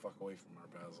stay the fuck away from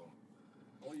our Basil.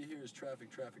 All you hear is traffic.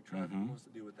 Mhm. Who wants to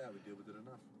deal with that? We deal with it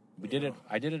enough. We did it.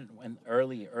 I did it when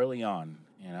early on.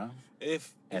 You know.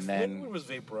 If And if then- Linwood was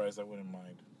vaporized, I wouldn't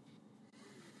mind.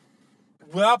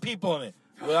 Without people in it.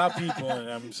 Without people in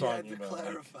it, I'm You talking had to about. Like,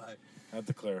 clarify. I have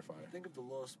to clarify. Think of the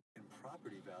loss in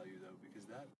property value, though, because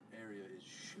that area is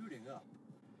shooting up.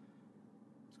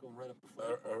 It's going right up the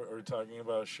flagpole. Are we talking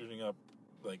about shooting up,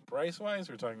 like price-wise,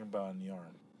 or talking about in the arm?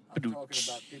 I'm talking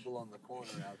about people on the corner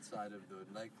outside of the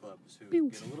nightclubs who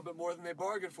get a little bit more than they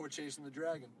bargained for chasing the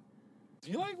dragon. Do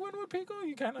you like Winwood, Pico?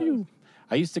 You kind of.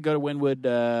 I used to go to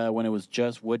Wynwood when it was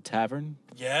just Wood Tavern,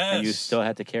 Yes. and you still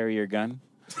had to carry your gun.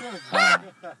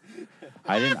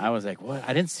 I didn't. I was like, what?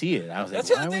 I didn't see it. I was like, That's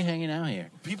the why are other we thing. hanging out here?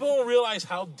 People don't realize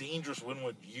how dangerous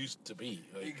Winwood used to be.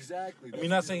 Like, Exactly. I mean,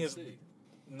 not saying it's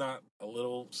not a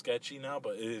little sketchy now,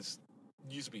 but it is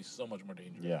used to be so much more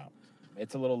dangerous. Yeah,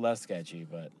 it's a little less sketchy,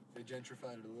 but They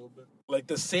gentrified it a little bit. Like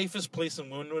the safest place in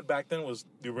Winwood back then was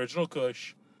the original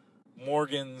Kush,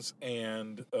 Morgan's,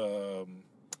 and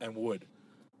Wood,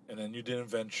 and then you didn't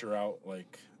venture out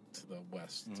like to the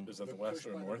west. Is that the west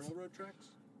or Pushed by north? The railroad tracks?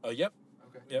 Yep.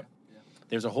 Okay. Yep. Yeah.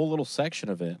 there's a whole little section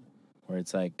of it where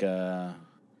it's like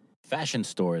fashion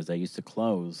stores that used to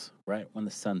close right when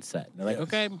the sun set. They're like, Yes.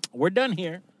 okay, we're done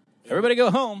here. Everybody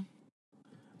go home.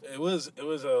 it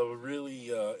was a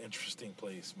really interesting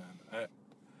place, man.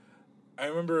 I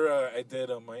remember I did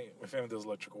my family does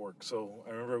electrical work, so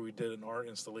I remember we did an art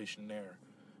installation there.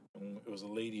 And it was a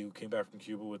lady who came back from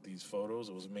Cuba with these photos.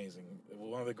 It was amazing. It was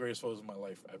one of the greatest photos of my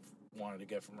life I've wanted to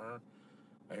get from her.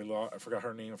 I forgot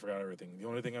her name. I forgot everything. The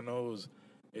only thing I know is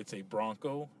it's a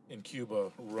Bronco in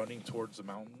Cuba running towards the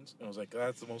mountains. And I was like,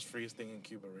 that's the most freest thing in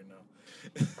Cuba right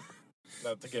now.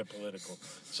 Not to get political.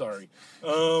 Sorry.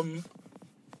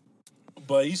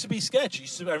 But it used to be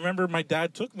sketch. I remember my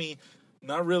dad took me,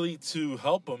 not really to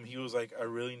help him. He was like, I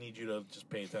really need you to just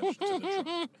pay attention to the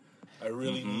truck. I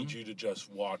really need you to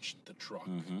just watch the truck.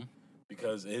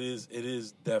 Because it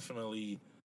is definitely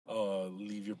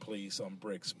leave your place on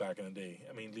bricks back in the day.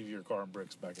 I mean, leave your car on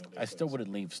bricks back in the day. I still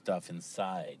wouldn't leave stuff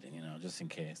inside, just in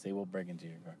case. They will break into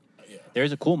your car. Yeah.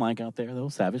 There's a cool mic out there, though,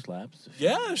 Savage Labs.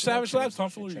 Yeah, there's Savage Labs, check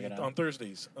Tomfoolery it out. on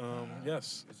Thursdays.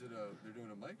 Yes. Is it they're doing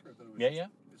a mic? Or I thought it was Yeah.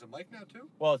 It's a mic now too?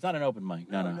 Well, it's not an open mic.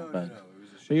 No. But It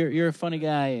was a so you're a funny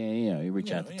guy. And, you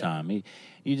reach out to Tom.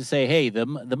 You just say, hey, the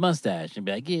mustache. And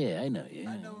be like, yeah, I know you.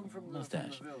 I know him from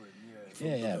mustache. the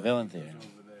villain. Yeah, Villain Theater.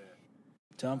 Over there.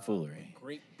 Tomfoolery.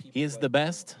 Great people. He is the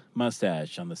best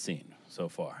mustache on the scene so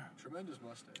far. Tremendous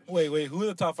mustache. Wait, who are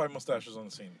the top 5 mustaches on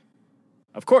the scene?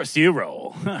 Of course, you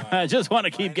roll. I just want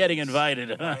to keep getting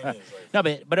invited. Mine is, No,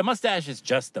 but a mustache is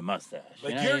just a mustache.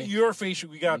 like your facial.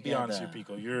 We gotta be got honest that. here,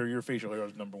 Pico. Your facial hair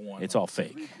is number one. It's all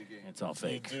fake. It's all You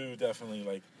fake. do definitely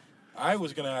like. I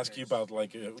was gonna ask you about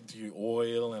like, do you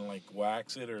oil and like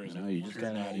wax it or is it? You just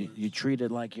gotta you treat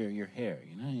it like your hair.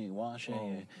 You wash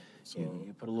it. So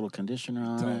You put a little conditioner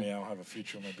on telling me it. I don't have a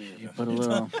future in my beard. You put a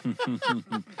little. Yeah,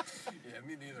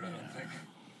 me neither, I don't think.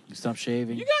 You stop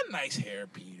shaving. You got nice hair,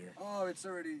 Peter. Oh, it's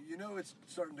already, it's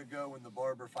starting to go when the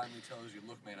barber finally tells you,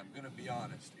 look, man, I'm going to be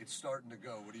honest. It's starting to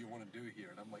go. What do you want to do here?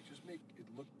 And I'm like, just make it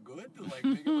look good. Like,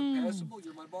 make it look passable.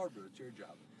 You're my barber. It's your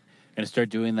job. Gonna start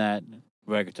doing that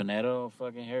reggaetonero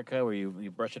fucking haircut where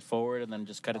you brush it forward and then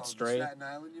just cut it straight. Staten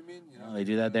Island, you mean? They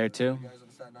do that there, too? The guys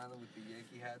on Staten Island with the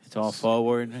Yankee hats. It's all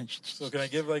forward. So can I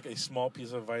give like a small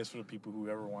piece of advice for the people who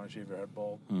ever want to shave their head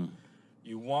bald?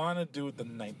 You want to do it the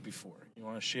night before. You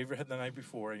want to shave your head the night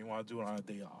before, and you want to do it on a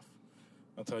day off.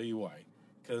 I'll tell you why.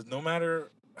 Because no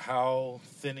matter how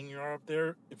thinning you are up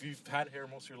there, if you've had hair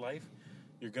most of your life,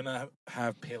 you're gonna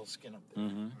have pale skin up there.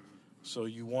 So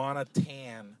you want to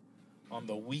tan on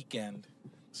the weekend,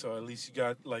 so at least you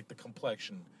got like the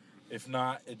complexion. If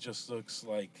not, it just looks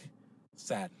like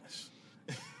sadness.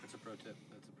 That's a pro tip.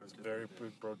 Very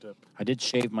pro tip. I did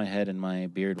shave my head and my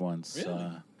beard once.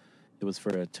 Really? It was for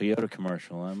a Toyota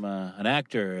commercial. I'm an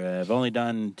actor. I've only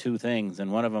done 2 things,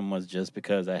 and one of them was just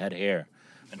because I had hair.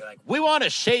 And they're like, we want to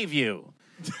shave you.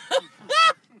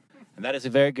 And that is a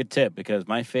very good tip because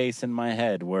my face and my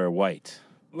head were white.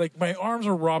 Like my arms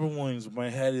are Robin Williams, but my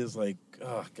head is like,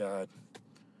 oh god.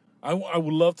 I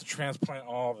would love to transplant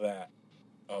all of that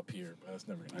up here, but that's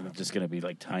never gonna I'm happen. just going to be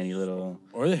like tiny little...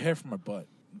 Or the hair from my butt.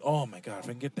 Oh my god, if I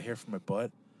can get the hair from my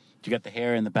butt. Do you got the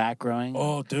hair in the back growing?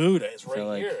 Oh dude, it's right So,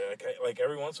 like- here. Like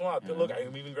every once in a while, look,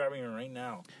 I'm even grabbing it right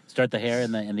now. Start the hair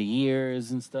in the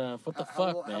ears and stuff. What the How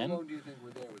fuck, long man? do you think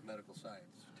we're there with medical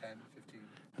science? 10,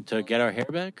 15? To get our hair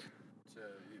back?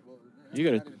 You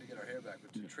gotta- Not even to get our hair back,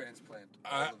 but to transplant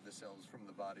all of the cells from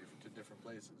the body to different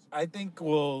places. I think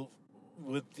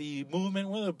with the movement,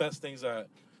 one of the best things that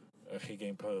I hate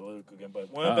getting political again, but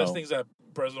one of the best things that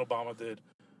President Obama did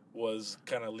was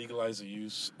kind of legalize the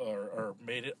use or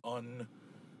made it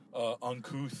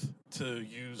uncouth to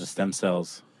use The stem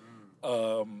cells.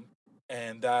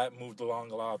 and that moved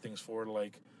along a lot of things forward.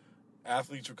 Like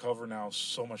athletes recover now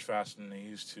so much faster than they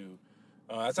used to.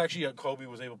 That's actually how Kobe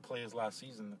was able to play his last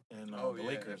season in the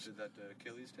Lakers. After that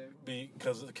Achilles tear?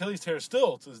 Because Achilles tears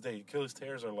still to this day, Achilles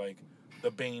tears are like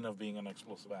the bane of being an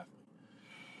explosive athlete.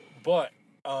 But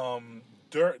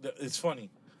it's funny.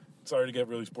 Sorry to get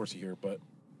really sportsy here, but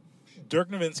Dirk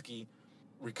Nowitzki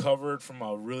recovered from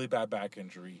a really bad back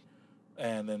injury,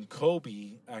 and then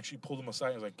Kobe actually pulled him aside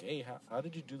and was like, "Hey, how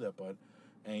did you do that, bud?"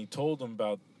 And he told him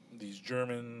about these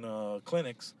German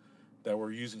clinics that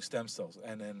were using stem cells.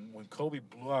 And then when Kobe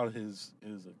blew out his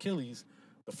Achilles,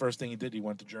 the first thing he did, he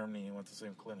went to Germany and went to the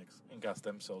same clinics and got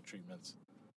stem cell treatments.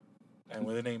 And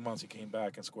within 8 months, he came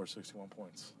back and scored 61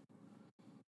 points.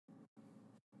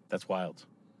 That's wild.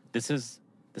 This is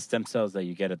the stem cells that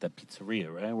you get at the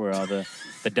pizzeria, right? Where all the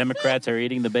Democrats are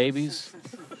eating the babies.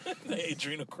 The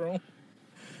adrenochrome.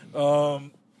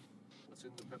 What's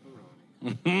in the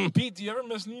pepperoni? Pete, do you ever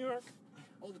miss New York?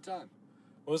 All the time.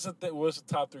 What's the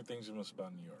top 3 things you miss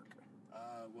about New York?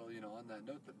 Well, on that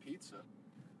note, the pizza.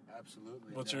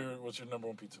 Absolutely. What's yeah. your number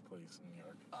one pizza place in New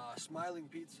York? Smiling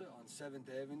Pizza on 7th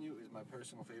Avenue is my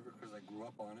personal favorite because I grew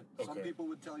up on it. Some Okay. people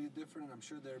would tell you different, and I'm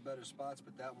sure there are better spots,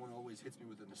 but that one always hits me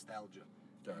with the nostalgia.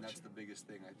 Gotcha. And that's the biggest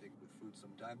thing, I think, with food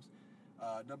sometimes.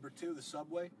 Number 2, the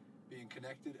Subway, being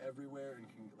connected everywhere. And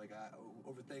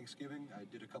over Thanksgiving, I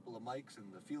did a couple of mics,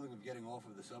 and the feeling of getting off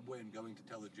of the Subway and going to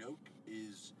tell a joke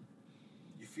is...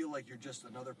 You feel like you're just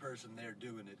another person there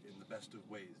doing it in the best of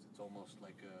ways. It's almost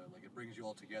like it brings you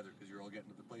all together because you're all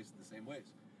getting to the place in the same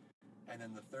ways. And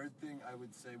then the third thing I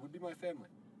would say would be my family.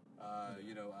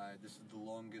 This is the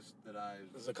longest that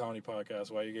I've... This is a comedy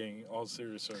podcast. Why are you getting all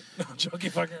serious, sir? No, I'm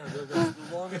joking. Fucking. This is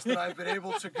the longest that I've been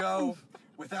able to go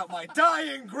without my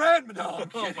dying grandma. No, I'm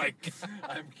kidding. Oh my God.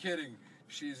 I'm kidding.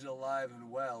 She's alive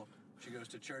and well. She goes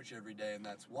to church every day, and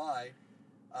that's why.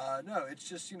 No, it's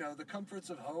just, the comforts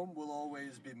of home will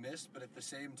always be missed, but at the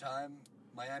same time,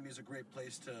 Miami is a great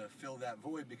place to fill that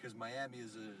void because Miami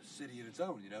is a city in its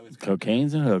own, It's got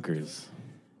Cocaines and hookers.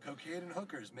 cocaine and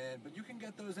hookers, man, but you can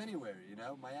get those anywhere,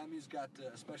 Miami's got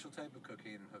a special type of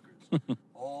cocaine and hookers,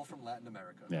 all from Latin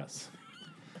America. Yes.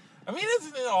 I mean,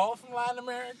 isn't it all from Latin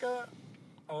America?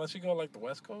 Unless you go like the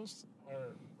West Coast, or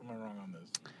am I wrong on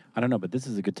this? I don't know, but this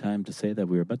is a good time to say that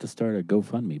we're about to start a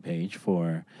GoFundMe page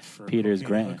for For Peter's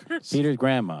cocaine hookers? Peter's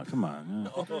grandma. Come on.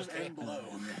 Hookers and blow.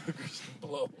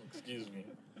 Blow. Excuse me.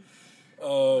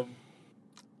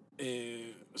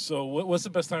 So what's the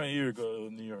best time of year to go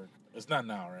to New York? It's not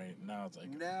now, right? Now it's like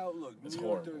Now, look, It's New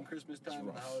York horrible. during Christmas It's time and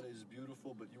the rough. holidays is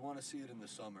beautiful, but you want to see it in the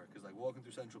summer because, like, walking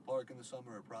through Central Park in the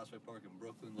summer or Prospect Park in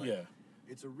Brooklyn, like, yeah.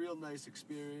 it's a real nice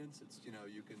experience. It's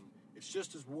it's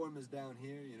just as warm as down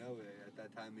here. At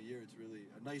that time of year, it's really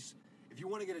a nice. If you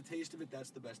want to get a taste of it,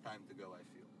 that's the best time to go. I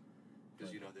feel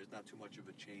because there's not too much of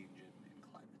a change in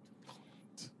climate.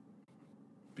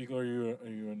 Pico, are you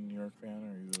a New York fan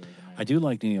or are you? Like I do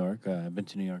like New York. I've been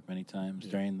to New York many times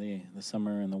during the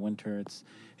summer and the winter.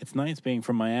 It's nice being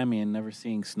from Miami and never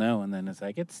seeing snow, and then it's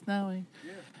like it's snowing.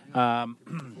 Yeah.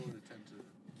 Florida tend to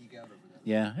geek out over that.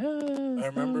 Yeah. I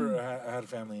remember I had a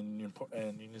family in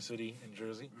Union City, in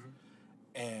Jersey,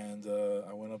 and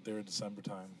I went up there in December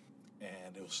time,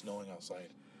 and it was snowing outside,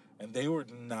 and they were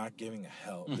not giving a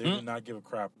hell. They did not give a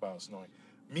crap about snowing.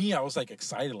 Me, I was like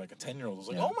excited, like a 10-year-old. I was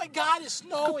like, Yeah. "Oh my God, it's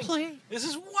snowing! play. This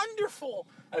is wonderful!"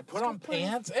 I put on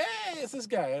pants. Hey, it's this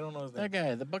guy. I don't know his name. That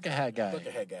guy, the bucket hat guy. Look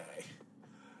ahead guy.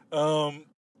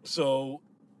 So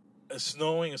it's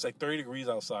snowing. It's like 30 degrees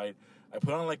outside. I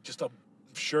put on like just a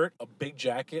shirt, a big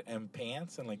jacket, and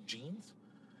pants, and like jeans.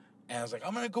 And I was like,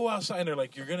 I'm gonna go outside. And they're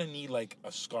like, you're gonna need like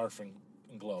a scarf and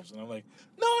gloves. And I'm like,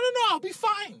 no, I'll be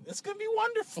fine. It's gonna be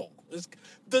wonderful.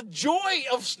 The joy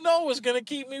of snow is gonna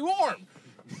keep me warm.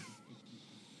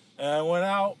 And I went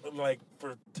out like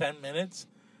for 10 minutes,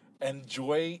 and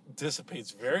joy dissipates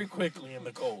very quickly in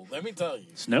the cold. Let me tell you.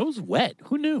 Snow's wet.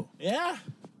 Who knew? Yeah.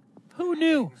 Who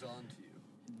knew? Hangs on to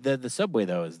you. The subway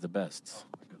though is the best. Oh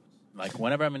my goodness. Like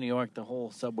whenever I'm in New York, the whole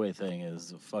subway thing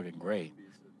is fucking great.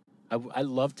 I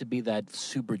love to be that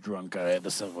super drunk guy at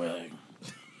the subway.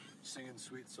 Singing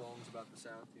sweet songs about the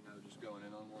South, just going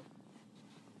in on one.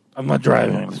 I'm not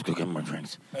driving. Let's go get more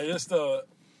drinks.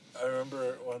 I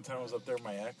remember one time I was up there with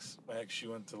my ex. My ex, she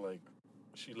lived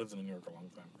in New York a long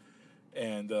time.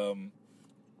 And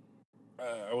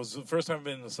I was the first time I've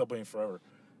been in the subway in forever.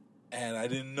 And I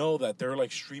didn't know that there were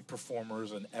like street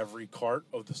performers in every cart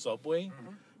of the subway.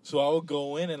 Mm-hmm. So I would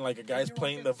go in and like a guy's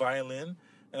playing the violin.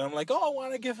 And I'm like, oh, I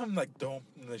want to give him like, don't.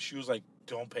 And she was like,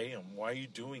 don't pay him. Why are you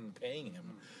paying him?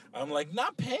 I'm like,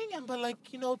 not paying him, but like,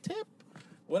 tip.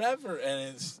 Whatever,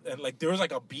 and like there was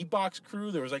like a beatbox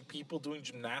crew. There was like people doing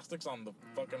gymnastics on the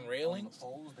fucking railings. On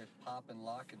the poles, they pop and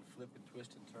lock and flip and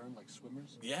twist and turn like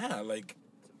swimmers. Yeah, like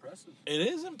It's impressive. it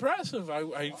is impressive.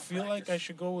 I feel like I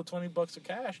should go with $20 of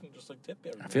cash and just like tip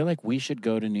everybody. I feel like we should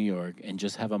go to New York and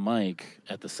just have a mic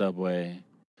at the subway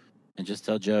and just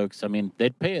tell jokes. I mean,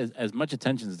 they'd pay as much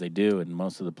attention as they do in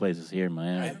most of the places here in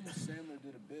Miami. Adam Sandler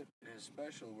did a bit in his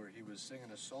special where he was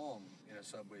singing a song in a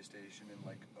subway station in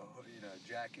like a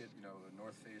jacket, a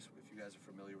North Face. If you guys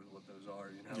are familiar with what those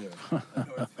are, a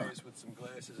North Face with some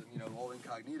glasses and all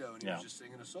incognito, and he was just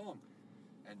singing a song,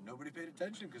 and nobody paid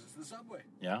attention because it's the subway.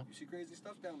 Yeah. You see crazy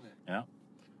stuff down there. Yeah.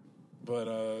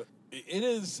 But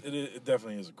it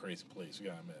definitely is a crazy place.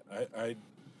 You gotta admit,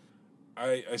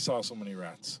 I saw so many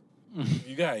rats.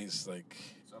 You guys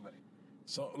Somebody.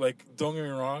 don't get me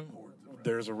wrong.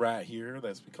 There's a rat here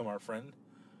that's become our friend,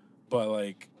 but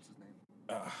like. What's his name?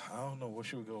 I don't know. What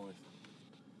should we go with?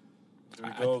 Do we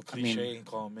I go mean- cliche and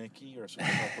call him Mickey or Super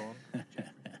Patron?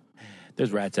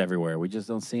 There's rats everywhere. We just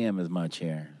don't see them as much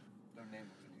here. Don't name him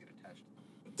when you get attached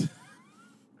to him.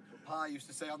 What Pa used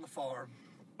to say on the farm.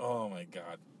 Oh my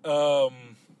god.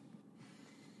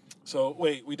 So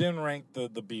wait, we didn't rank the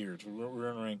beards.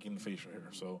 We're ranking the facial hair.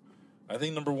 So I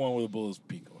think number one with the bull is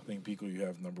Pico. I think Pico, you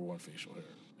have number one facial hair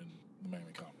in the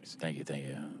Miami comedy scene. Thank you.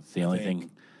 It's the only thing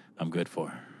I'm good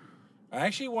for. I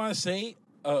actually want to say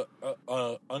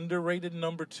underrated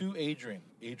number two, Adrian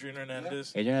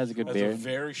Hernandez. Adrian has a good has beard. a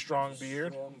very strong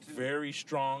beard, very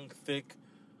strong, thick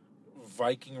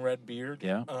Viking red beard.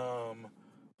 Yeah.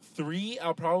 Three,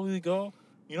 I'll probably go.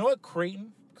 You know what,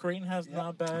 Creighton has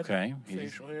not bad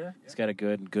facial hair. He's got a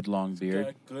good long beard.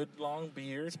 Got a good long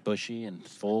beard. It's bushy and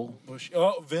full.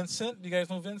 Oh, Vincent. Do you guys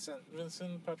know Vincent?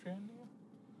 Vincent Patriani?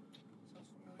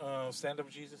 Stand Up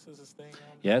Jesus is his thing.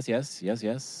 Yes.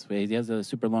 Wait, he has a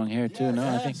super long hair too. Yeah, no,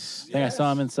 I yes, think I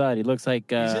saw him inside. He looks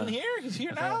like he's in here. He's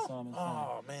here I thought I now. saw him inside.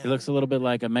 Oh man, he looks a little bit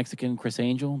like a Mexican Chris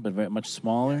Angel, but very much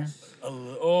smaller.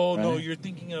 Oh no, Right? you're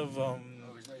thinking of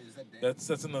Is that Dan?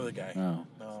 that's another guy. Oh.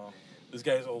 No, this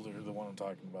guy's older. The one I'm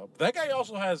talking about. That guy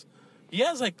also has. He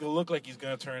has like a look like he's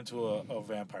gonna turn into a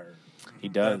vampire. He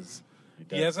does.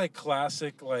 He has like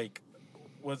classic like.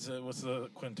 What's the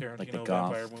Quentin Tarantino Like the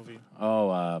goth. vampire movie?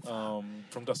 Oh,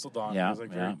 From Dusk Till Dawn. Yeah, It was like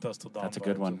very Dusk Till Dawn. That's a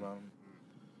good vibes one. about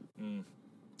him.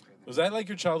 Was that like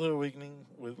your childhood awakening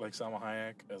with like Salma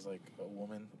Hayek as like a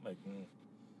woman? Like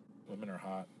women are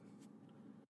hot.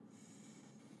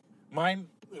 Mine,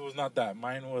 it was not that.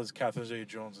 Mine was Catherine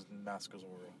Zeta-Jones in Mask of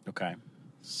Zorro. okay.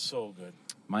 So good.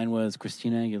 Mine was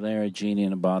Christina Aguilera, Genie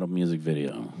in a Bottle music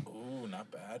video. Ooh, not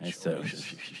bad. And so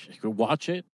choice. you could watch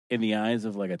it in the eyes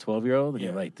of like a 12-year-old, and Yeah.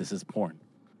 you're like, "This is porn."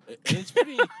 It's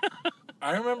pretty.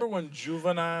 I remember when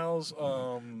Juveniles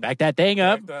Back that thing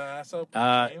up. backed that ass up.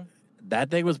 came. That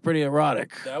thing was pretty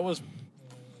erotic. That was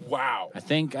wow. I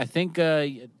think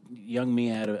Young Me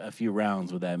had a few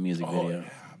rounds with that music Oh video. yeah,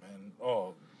 man.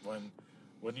 Oh,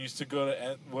 when you used to go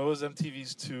to what was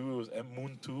MTV's 2? It was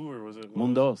Moon 2 or was it what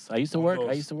was Mundos. I used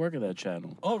to work at that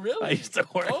channel. it? Oh really? I used to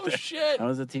work Oh there. shit! I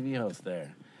was a TV host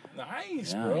there.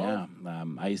 Nice, Yeah, bro. yeah.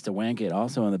 I used to wank it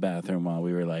also in the bathroom while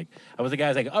we were like, I was the guy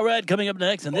who's like, all right, coming up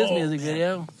next in this Oh, music man.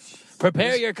 video,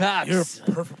 prepare your cocks. You're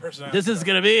a perfect person. This is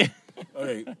gonna be.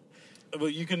 Okay,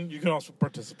 but you can also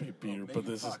participate, Peter. but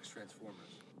Megan this Fox Transformers.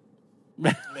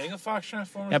 is Megan Fox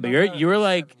Transformers. Yeah, but not bad. you were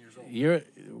like 7 years old. you're.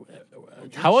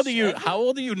 How old are you? 7? How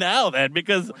old are you now? Then,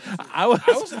 because I was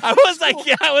in high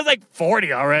I was like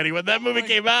 40 already when that movie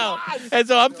came out, and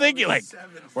so I'm thinking like,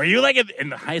 were you like in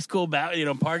the high school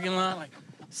parking lot? Like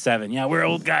 7. Yeah, we're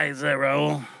old guys there,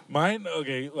 Raul. Mine.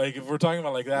 Okay, like if we're talking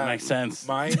about like that, Makes sense.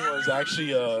 Mine was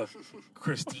actually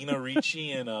Christina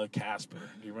Ricci and Casper.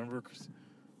 Do you remember?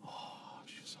 Oh,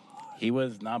 she's so hot. He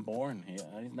was not born. He's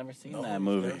never seen No, that he's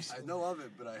movie. never seen- I know of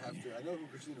it, but I know who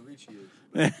Christina Ricci is.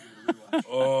 But I have to give it a rewatch.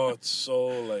 Oh, it's so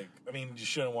like. I mean, you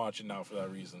shouldn't watch it now for that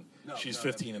reason. No, She's no,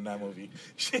 15 in that movie.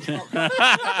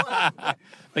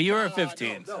 But you were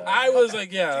 15. no, no. I was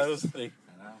like, yeah, I was like,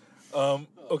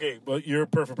 okay, but you're a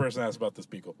perfect person to ask about this,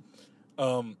 Pico.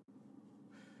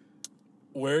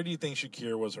 Where do you think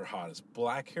Shakira was her hottest?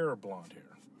 Black hair or blonde hair?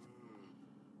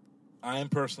 I am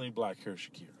personally black hair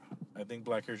Shakira. I think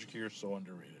black hair Shakira is so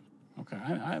underrated. Okay,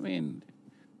 I mean,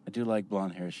 I do like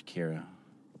blonde hair Shakira.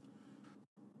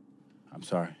 I'm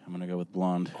sorry, I'm gonna go with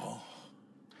blonde. Oh.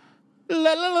 La,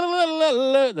 la, la, la, la,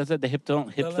 la. That's it. The hips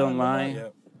don't La, la, la, la, lie. yeah.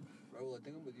 Raul, I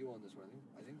think I'm with you on this one.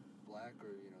 I think black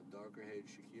or darker haired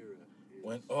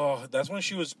Shakira. That's when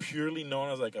she was purely known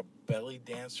as like a belly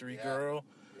dancery Yeah. girl.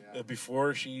 Yeah.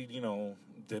 Before she,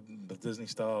 did the Disney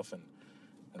stuff and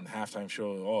the halftime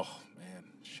show. Oh man,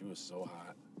 she was so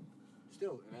hot.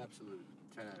 Still an absolute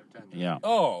 10 out of 10. though. Yeah.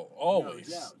 Oh, always,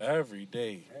 doubt. every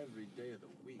day. Every day of the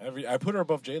week. I put her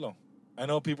above J-Lo. I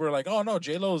know people are like, oh no,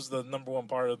 J-Lo's the number one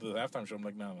part of the halftime show. I'm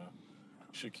like, no,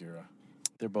 Shakira.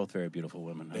 They're both very beautiful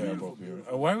women. I They are mean, both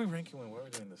beautiful. Why are we ranking women? Why are we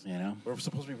doing this? you know, We're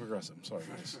supposed to be progressive. I'm sorry,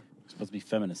 guys. supposed to be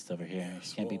feminists over here.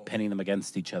 You can't be Whoa. penning them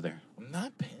against each other. I'm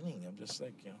not penning. I'm just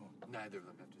like, Neither of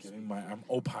them have to giving speak. I'm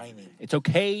opining. It's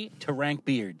okay to rank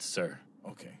beards, sir,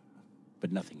 Okay,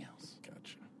 but nothing else.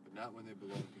 gotcha. But not when they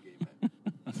belong to gay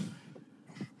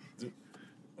men.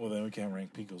 Well, then we can't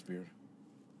rank Pico's beard.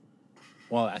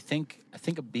 Well, I think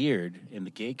a beard in the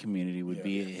gay community would Yeah.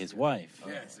 be his wife.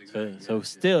 Yes, So, exactly. so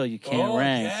still you can't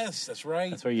rank. Yes, that's right.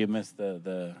 That's where you miss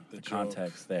the joke.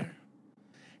 context there.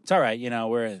 It's all right,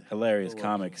 we're hilarious We're working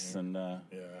comics, here. and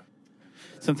Yeah.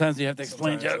 sometimes you have to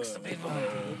explain Sometimes, jokes to people.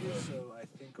 So I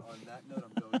think on that note,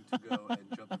 I'm going to go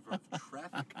and jump in front of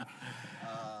traffic.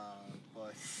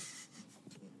 But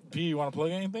P, you want to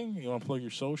plug anything? You want to plug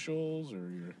your socials,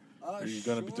 or are you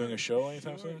going to be doing a show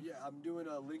anytime soon? Yeah, I'm doing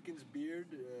Lincoln's Beard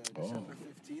Oh. December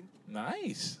 15th.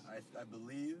 Nice. I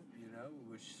believe,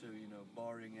 which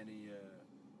barring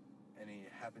any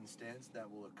happenstance that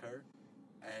will occur.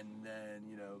 And then,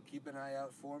 keep an eye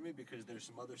out for me because there's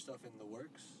some other stuff in the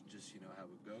works. Just, how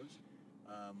it goes.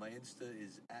 My Insta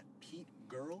is at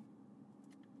PeteGurl,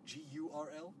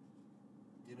 GURL.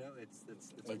 It's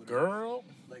Like what it girl.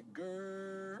 is. Like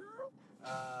girl.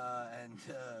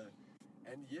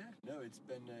 And yeah, no, it's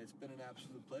been an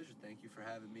absolute pleasure. Thank you for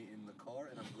having me in the car,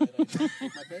 and I'm glad I didn't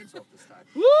take my pants off this time.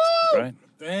 Woo! Right.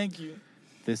 Thank you.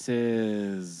 This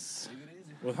is Take it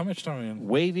easy. Well, how much time are we in?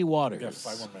 Wavy Waters. We got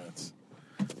 5 more minutes.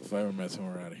 5 more minutes and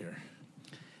we're out of here.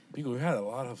 People, we've had a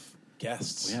lot of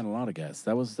guests. We had a lot of guests.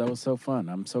 That was so fun.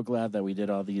 I'm so glad that we did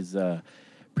all these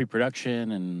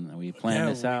pre-production and we planned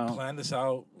this out. We planned this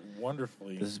out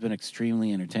wonderfully. This has been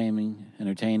extremely entertaining.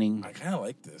 I kind of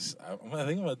like this. I think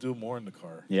I'm going to do more in the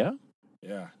car. Yeah?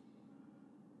 Yeah.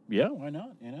 Yeah, why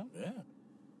not? Yeah.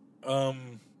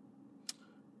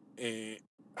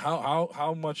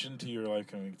 How much into your life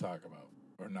can we talk about?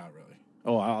 Or not really?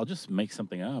 Oh, I'll just make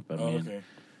something up. I mean,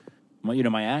 okay.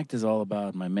 my act is all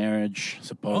about my marriage,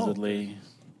 supposedly.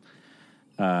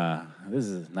 This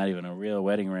is not even a real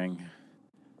wedding ring.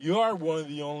 You are one of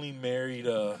the only married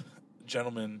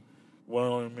gentlemen, one of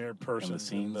the only married person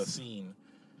in the scene.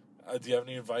 Do you have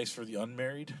any advice for the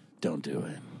unmarried? Don't do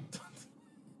it.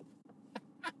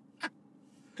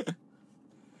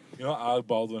 Alec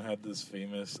Baldwin had this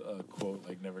famous quote,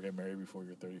 like, never get married before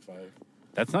you're 35.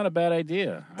 That's not a bad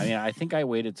idea. I mean, I think I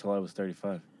waited till I was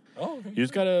 35. Oh, okay. You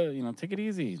just gotta, take it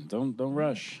easy. Don't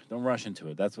rush. Don't rush into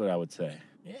it. That's what I would say.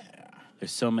 Yeah.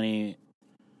 There's so many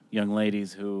young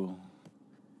ladies who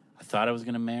I thought I was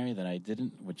gonna marry that I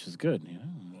didn't, which is good.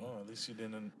 Well, at least you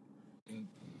didn't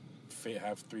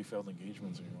have 3 failed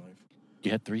engagements in your life.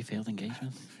 You had 3 failed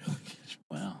engagements?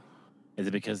 Wow. Is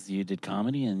it because you did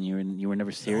comedy and you were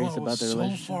never serious about the relationship?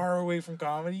 I was so far away from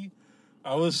comedy.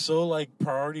 I was so,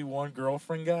 priority 1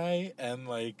 girlfriend guy, and,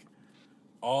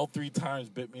 all 3 times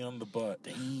bit me on the butt.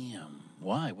 Damn.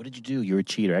 Why? What did you do? You're a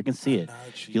cheater. I can see it. Not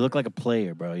a cheater. You look like a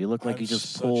player, bro. You look like I'm you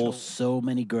just such pull a- so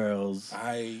many girls.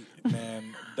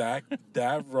 That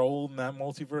role in that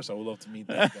multiverse, I would love to meet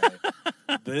that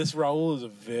guy. This Raul is a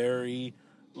very,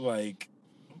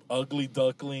 ugly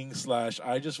duckling /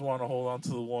 I just want to hold on to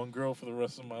the one girl for the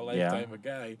rest of my life type of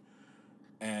guy.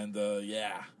 And,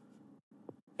 yeah.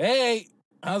 Hey,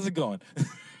 how's it going?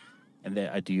 And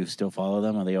do you still follow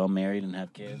them? Are they all married and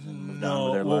have kids and moved on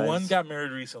with their well, lives? one got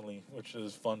married recently, which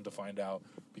is fun to find out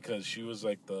because she was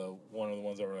one of the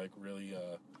ones that were really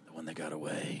the one that got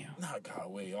away. not got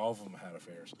away. All of them had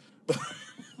affairs.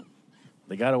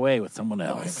 They got away with someone Why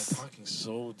am I else. talking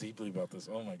so deeply about this?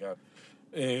 Oh my god!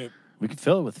 We could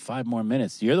fill it with 5 more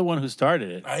minutes. You're the one who started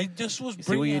it. I just was. You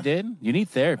see what you did? You need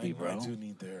therapy, bro. I do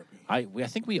need therapy. I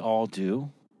think we all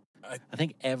do. I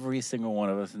think every single one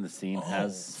of us in the scene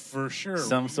has for sure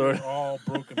some sort of. We're all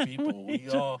broken people. We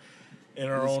all in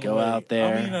our Just own go way. out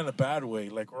there. I mean, in a bad way.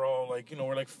 We're all how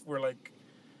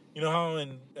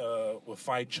in with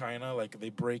Fight China, they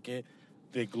break it,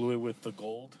 they glue it with the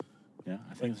gold. Yeah,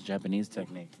 I think it's a Japanese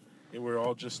technique. We're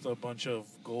all just a bunch of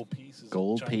gold pieces.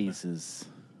 Gold China. pieces.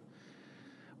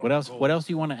 What else? Gold. What else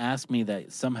do you want to ask me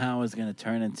that somehow is going to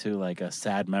turn into a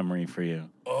sad memory for you?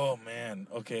 Oh man.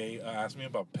 Okay. Ask me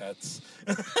about pets.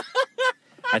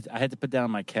 I had to put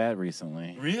down my cat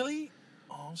recently. Really?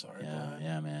 Oh, I'm sorry.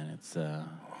 Yeah, man. It's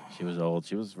she was old.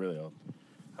 She was really old.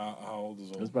 How old is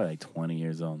It old? was probably 20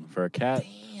 years old for a cat.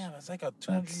 Damn, that's like a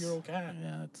 200-year-old cat.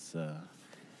 Yeah, it's.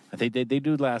 I think they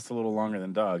do last a little longer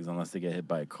than dogs unless they get hit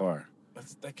by a car.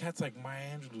 That cat's like Maya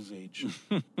Angelou's age.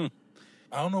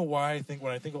 I don't know why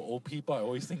when I think of old people, I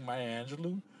always think Maya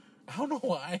Angelou. I don't know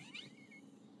why.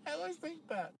 I always think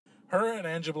that. Her and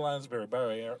Angela Lansbury. By the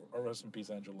way, rest in peace,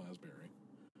 Angela Lansbury.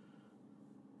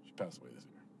 She passed away this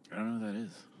year. I don't know who that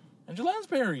is. Angela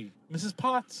Lansbury, Mrs.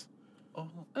 Potts. Oh.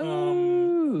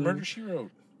 Murder, She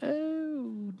Wrote.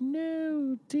 Oh,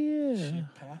 no, dear. She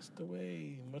passed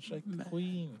away, much like the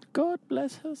Queen. God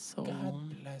bless her soul.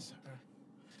 God bless her.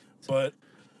 But,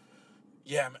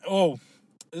 yeah, man.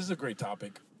 This is a great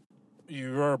topic.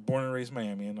 You are born and raised in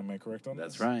Miami, and am I correct on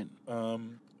That's this? right.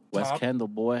 West Kendall,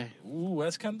 boy. Ooh,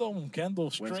 West Kendall. Kendall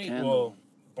straight. Kendall. Well,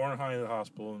 born in Huntington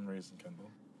Hospital and raised in Kendall.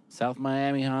 South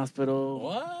Miami Hospital.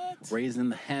 What? Raised in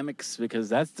the hammocks because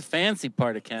that's the fancy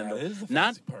part of Kendall. That is the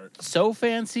Not fancy part. so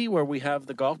fancy where we have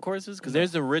the golf courses because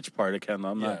there's the rich part of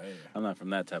Kendall. I'm not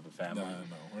from that type of family. No,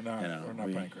 we're not. We're not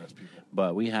Pinecrest people.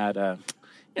 But we had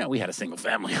we had a single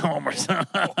family home or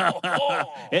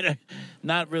something.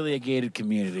 Not really a gated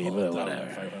community, but whatever.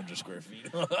 500 square feet.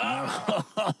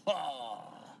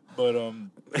 But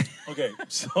okay,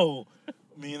 so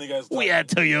me and the guys. We had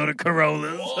Toyota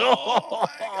Corollas.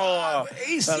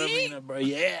 AC.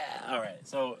 Yeah. All right.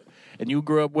 So And you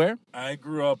grew up where? I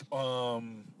grew up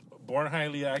born in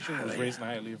Hialeah. Actually, was raised in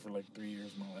Hialeah for like 3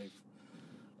 years of my life.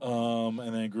 And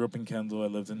then I grew up in Kendall. I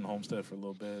lived in Homestead for a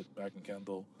little bit, back in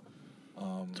Kendall.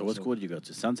 So what school did you go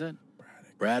to? Sunset?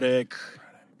 Braddock. Braddock.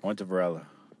 I went to Varela.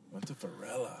 Went to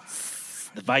Varela.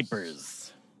 The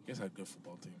Vipers. You guys had a good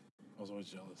football team. I was always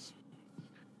jealous.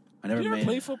 I never Did you ever made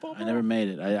play it. football, I bro? never made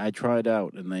it. I tried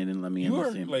out, and they didn't let me in You the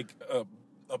are team. like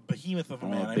a behemoth of a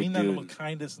I'm a man. I big mean that in dude. the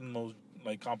kindest and most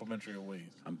like complimentary of ways.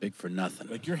 I'm big for nothing.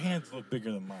 Like your hands look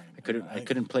bigger than mine. I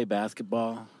couldn't play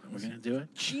basketball. We're gonna do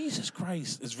it. Jesus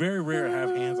Christ! It's very rare to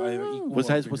have hands either equal. What or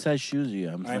size? bigger. What size shoes are you?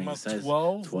 I'm like a size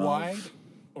 12 wide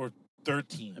or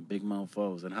 13. A big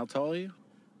mofos. And how tall are you?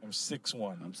 I'm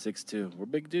 6'1". I'm 6'2". We're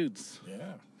big dudes. Yeah.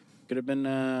 Could have been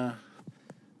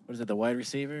what is it? The wide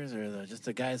receivers or just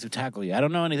the guys who tackle you? I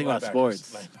don't know anything about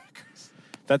sports. Linebackers.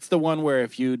 That's the one where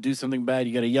if you do something bad,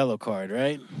 you get a yellow card,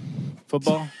 right?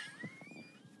 Football.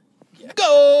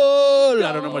 Goal!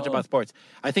 I don't know much about sports.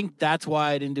 I think that's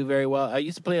why I didn't do very well. I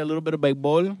used to play a little bit of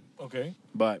baseball, Okay.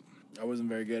 but I wasn't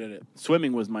very good at it.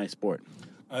 Swimming was my sport.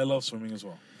 I love swimming as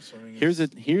well. Swimming Here's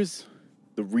is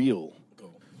the real go.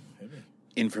 Hit me.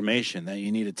 information that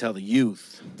you need to tell the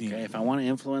youth. Dean. Okay, if I want to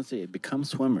influence it, become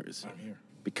swimmers I'm here.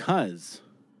 because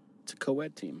it's a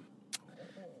co-ed team.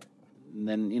 And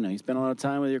then you spend a lot of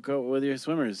time with your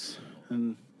swimmers,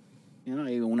 and hay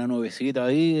una nuevecita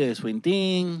ahí de swing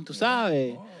team, tú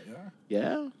sabes. Oh, yeah.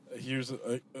 Yeah. Here's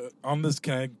on this.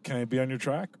 Can I be on your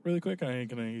track really quick? Can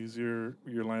I use your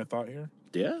line of thought here?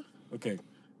 Yeah. Okay.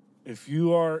 If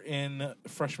you are in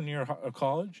freshman year of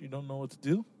college, you don't know what to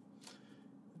do.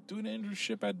 Do an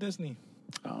internship at Disney,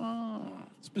 Oh.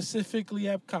 specifically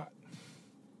Epcot.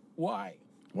 Why?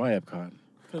 Why Epcot?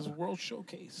 Because World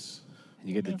Showcase.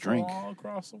 You get to Men from drink. all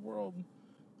across the world,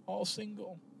 all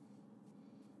single.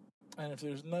 And if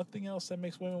there's nothing else that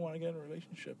makes women want to get in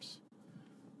relationships,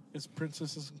 it's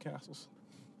princesses and castles.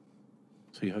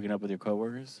 So you hooking up with your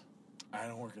coworkers? I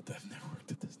don't work at that. I've never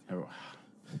worked at Disney. Or-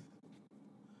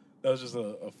 That was just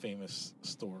a famous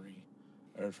story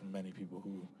I heard from many people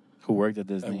Who worked at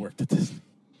that Disney? worked at Disney.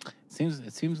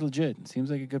 It seems legit. It seems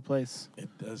like a good place. It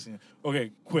does.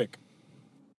 Okay, quick.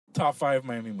 Top 5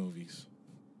 Miami movies,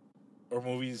 or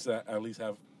movies that at least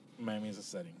have Miami as a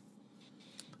setting.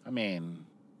 I mean,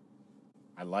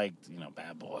 I liked,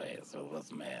 Bad Boys with Will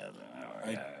Smith.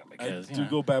 I do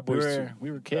go Bad Boys too.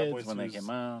 We were Bad kids Boys when 2 they is came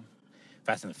out.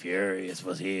 Fast and the Furious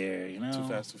was here, Too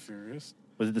Fast and Furious.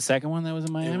 Was it the second one that was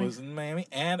in Miami? It was in Miami,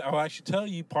 and I'll actually tell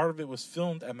you, part of it was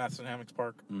filmed at Matheson Hammocks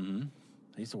Park. Mm-hmm.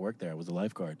 I used to work there. I was a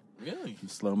lifeguard. Really?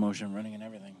 Slow motion running and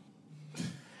everything.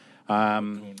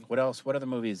 What else? What other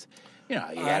movies? You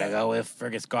gotta go with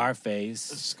friggin' Scarface.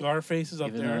 Scarface is up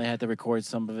Even there. though they had to record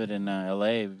some of it in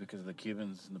L.A. because of the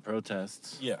Cubans and the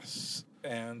protests. Yes,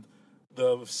 and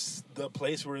the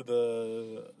place where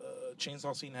the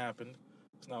chainsaw scene happened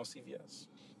is now CVS.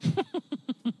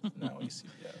 Now a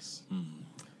CVS.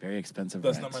 Very expensive.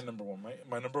 That's rent. not my number one.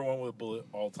 My number one with bullet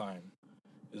all time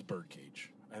is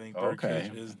Birdcage. I think Okay.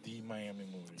 Birdcage is the Miami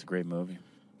movie. It's a great movie.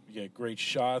 You get great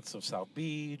shots of South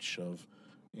Beach, of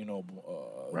Robin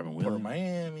Port of Williams.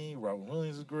 Miami. Robin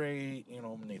Williams is great.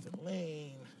 Nathan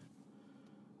Lane,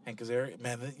 Hank Azaria.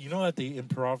 Man, you know that they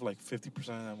improv like 50% of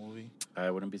that movie. I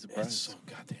wouldn't be surprised. It's so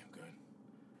goddamn good.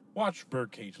 Watch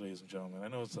Birdcage, ladies and gentlemen. I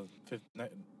know it's a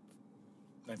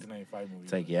 1995 movie.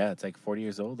 It's like, but- it's like 40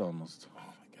 years old almost. Oh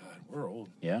my god, we're old.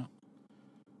 Yeah.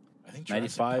 I think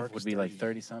Jurassic 95 Park would is be like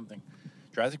 30 something.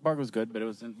 Jurassic Park was good, but it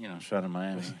was shot in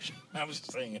Miami. I was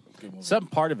just saying it. Good movie. Some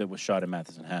part of it was shot in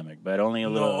Matheson Hammock, but only a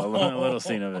little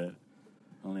scene of it.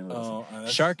 Only a little Oh, scene.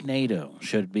 that's- Sharknado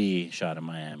should be shot in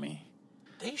Miami.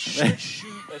 They should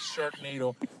shoot a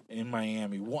Sharknado in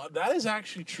Miami. That is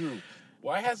actually true.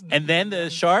 Why hasn't? And then the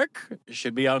shark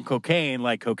should be on cocaine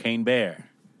like Cocaine Bear.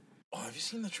 Oh, have you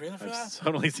seen the trailer for I've that?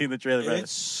 totally seen the trailer for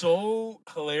It's so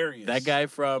hilarious. that guy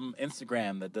from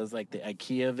Instagram that does like the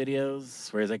IKEA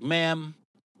videos where he's like, ma'am,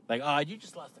 like, oh, you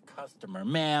just lost a customer.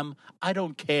 Ma'am, I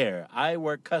don't care. I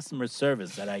work customer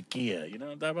service at IKEA. You know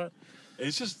what I'm talking about?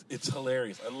 It's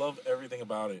hilarious. I love everything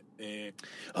about it.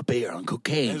 A bear on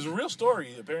cocaine. It's a real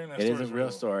story. Apparently, that It is story a real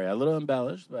story. A little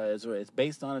embellished, but it's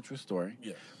based on a true story.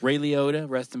 Yeah. Ray Liotta,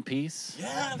 rest in peace.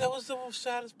 Yeah, that was the most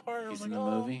saddest part. I was He's like, in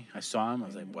the oh, movie. I saw him. I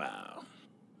was like, wow.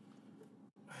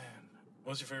 Man.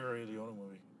 What's your favorite Ray Liotta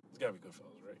movie? It's gotta be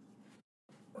Goodfellas, right?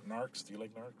 Or Narcs? Do you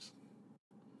like Narcs?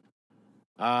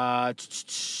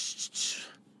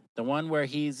 The one where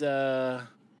he's the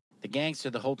gangster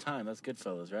the whole time. That's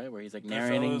Goodfellas, right? Where he's like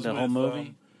narrating Goodfellas the whole with,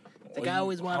 movie. Like, I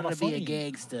always how wanted am I to be a funny?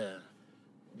 gangster.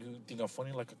 You think I'm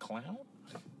funny like a clown?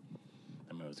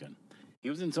 That movie was good. He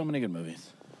was in so many good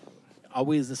movies.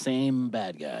 always the same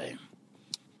bad guy.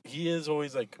 He is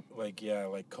always like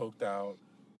coked out,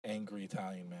 angry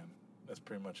Italian man. That's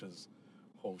pretty much his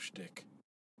whole shtick.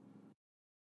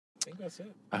 I think that's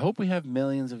it. I hope we have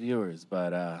millions of viewers,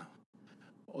 but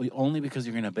only because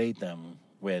you're going to bait them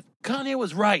with Kanye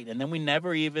was right, and then we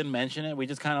never even mention it. We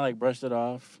just kind of like brushed it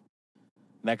off.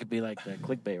 That could be like the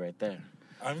clickbait right there.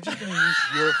 I'm just going to use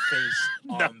your face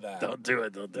on that. Don't do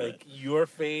it. Don't do Like it. your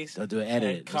face. Don't do it. Edit and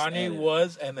it. Just Kanye edit it.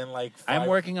 was, and then like I'm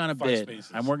working on a five bit.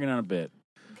 spaces. I'm working on a bit.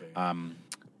 Okay.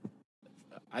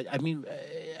 I mean,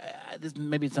 this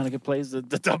maybe it's not a good place to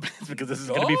dump this because this is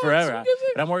going to be No, forever. it's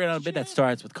okay. But I'm working on a bit that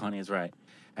starts with Kanye's right,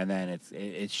 and then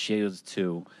it shows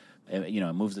to,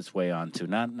 it moves its way on to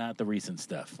not the recent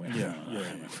stuff. Yeah.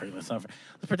 Let's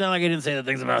pretend like I didn't say the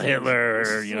things about Hitler, or,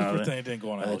 Pretend the, it didn't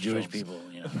go on or the Alex Jewish Jones. people.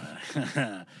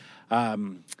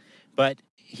 But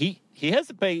he has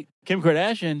to pay Kim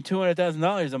Kardashian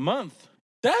 $200,000 a month.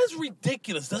 That is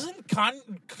ridiculous. Doesn't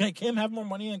Kim have more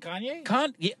money than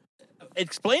Kanye?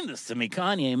 Explain this to me.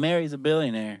 Kanye marries a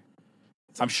billionaire.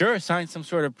 I'm sure signed some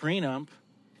sort of prenup.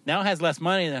 Now has less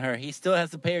money than her. He still has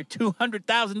to pay her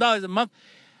 $200,000 a month.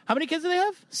 How many kids do they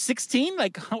have? 16?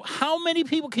 Like, how many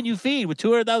people can you feed with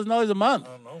 $200,000 a month?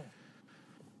 I don't know.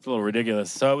 It's a little ridiculous.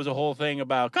 So it was a whole thing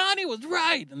about Kanye was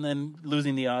right, and then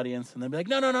losing the audience, and then be like,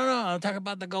 no, I'm talking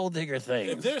about the gold digger thing.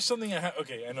 If there's something I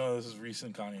know this is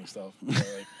recent Kanye stuff, but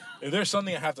like, if there's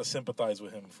something I have to sympathize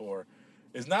with him for,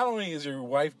 is not only is your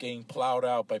wife getting plowed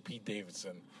out by Pete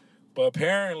Davidson, but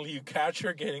apparently you catch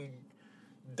her getting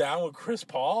down with Chris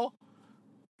Paul.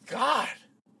 God.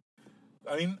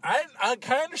 I mean, I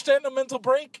kind of understand the mental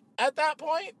break at that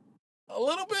point. A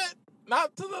little bit.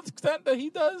 Not to the extent that he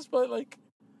does, but like,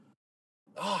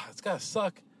 it's gotta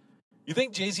suck. You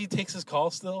think Jay-Z takes his call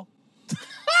still?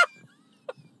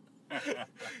 I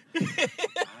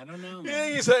don't know, Yeah,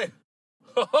 man. you say,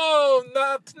 oh,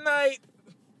 not tonight.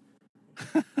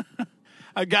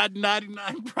 I got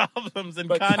 99 problems, and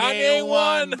But Kanye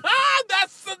won.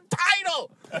 That's the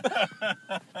title.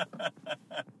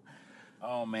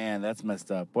 Oh, man, that's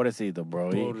messed up. Pobrecito,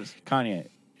 bro. Pobrecito. Kanye,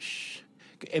 shh.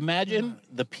 Imagine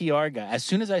the PR guy. As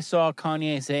soon as I saw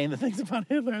Kanye saying the things about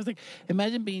Hitler, I was like,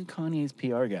 imagine being Kanye's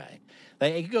PR guy.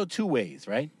 Like, it could go two ways,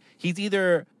 right? He's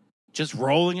either just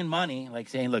rolling in money, like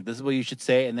saying, look, this is what you should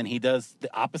say, and then he does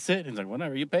the opposite. He's like,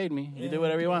 whatever, you paid me. You do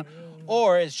whatever you want.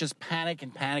 Or it's just panic,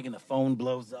 and the phone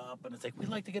blows up, and it's like, we'd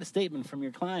like to get a statement from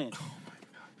your client.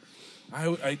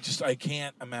 I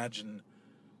can't imagine.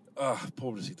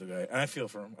 Pobrecito guy. And I feel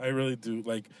for him. I really do.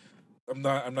 Like, I'm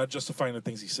not justifying the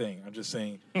things he's saying. I'm just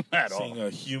saying seeing a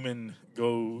human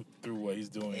go through what he's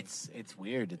doing. It's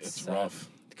weird. It's rough.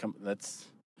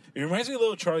 It reminds me a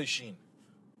little of Charlie Sheen.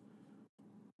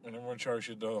 Remember when Charlie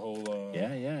Sheen did the whole he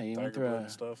went Tiger through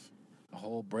Blood stuff? a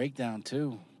whole breakdown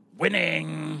too.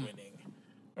 Winning.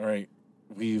 All right,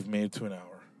 we've made it to an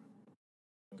hour.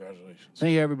 Congratulations.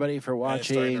 Thank you everybody for And it's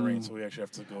starting to watching rain, so we actually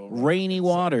have to go. Rainy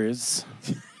Waters,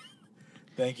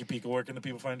 Thank you, Pico. Where can the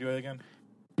people find you again?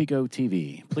 Pico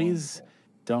TV. Please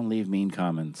don't leave mean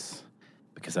comments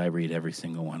because I read every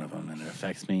single one of them and it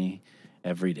affects me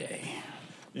every day.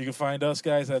 You can find us,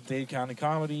 guys, at Dade County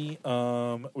Comedy.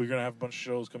 We're going to have a bunch of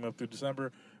shows coming up through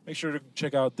December. Make sure to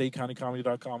check out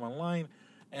DadeCountyComedy.com online,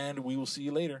 and we will see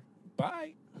you later.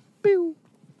 Bye. Pew.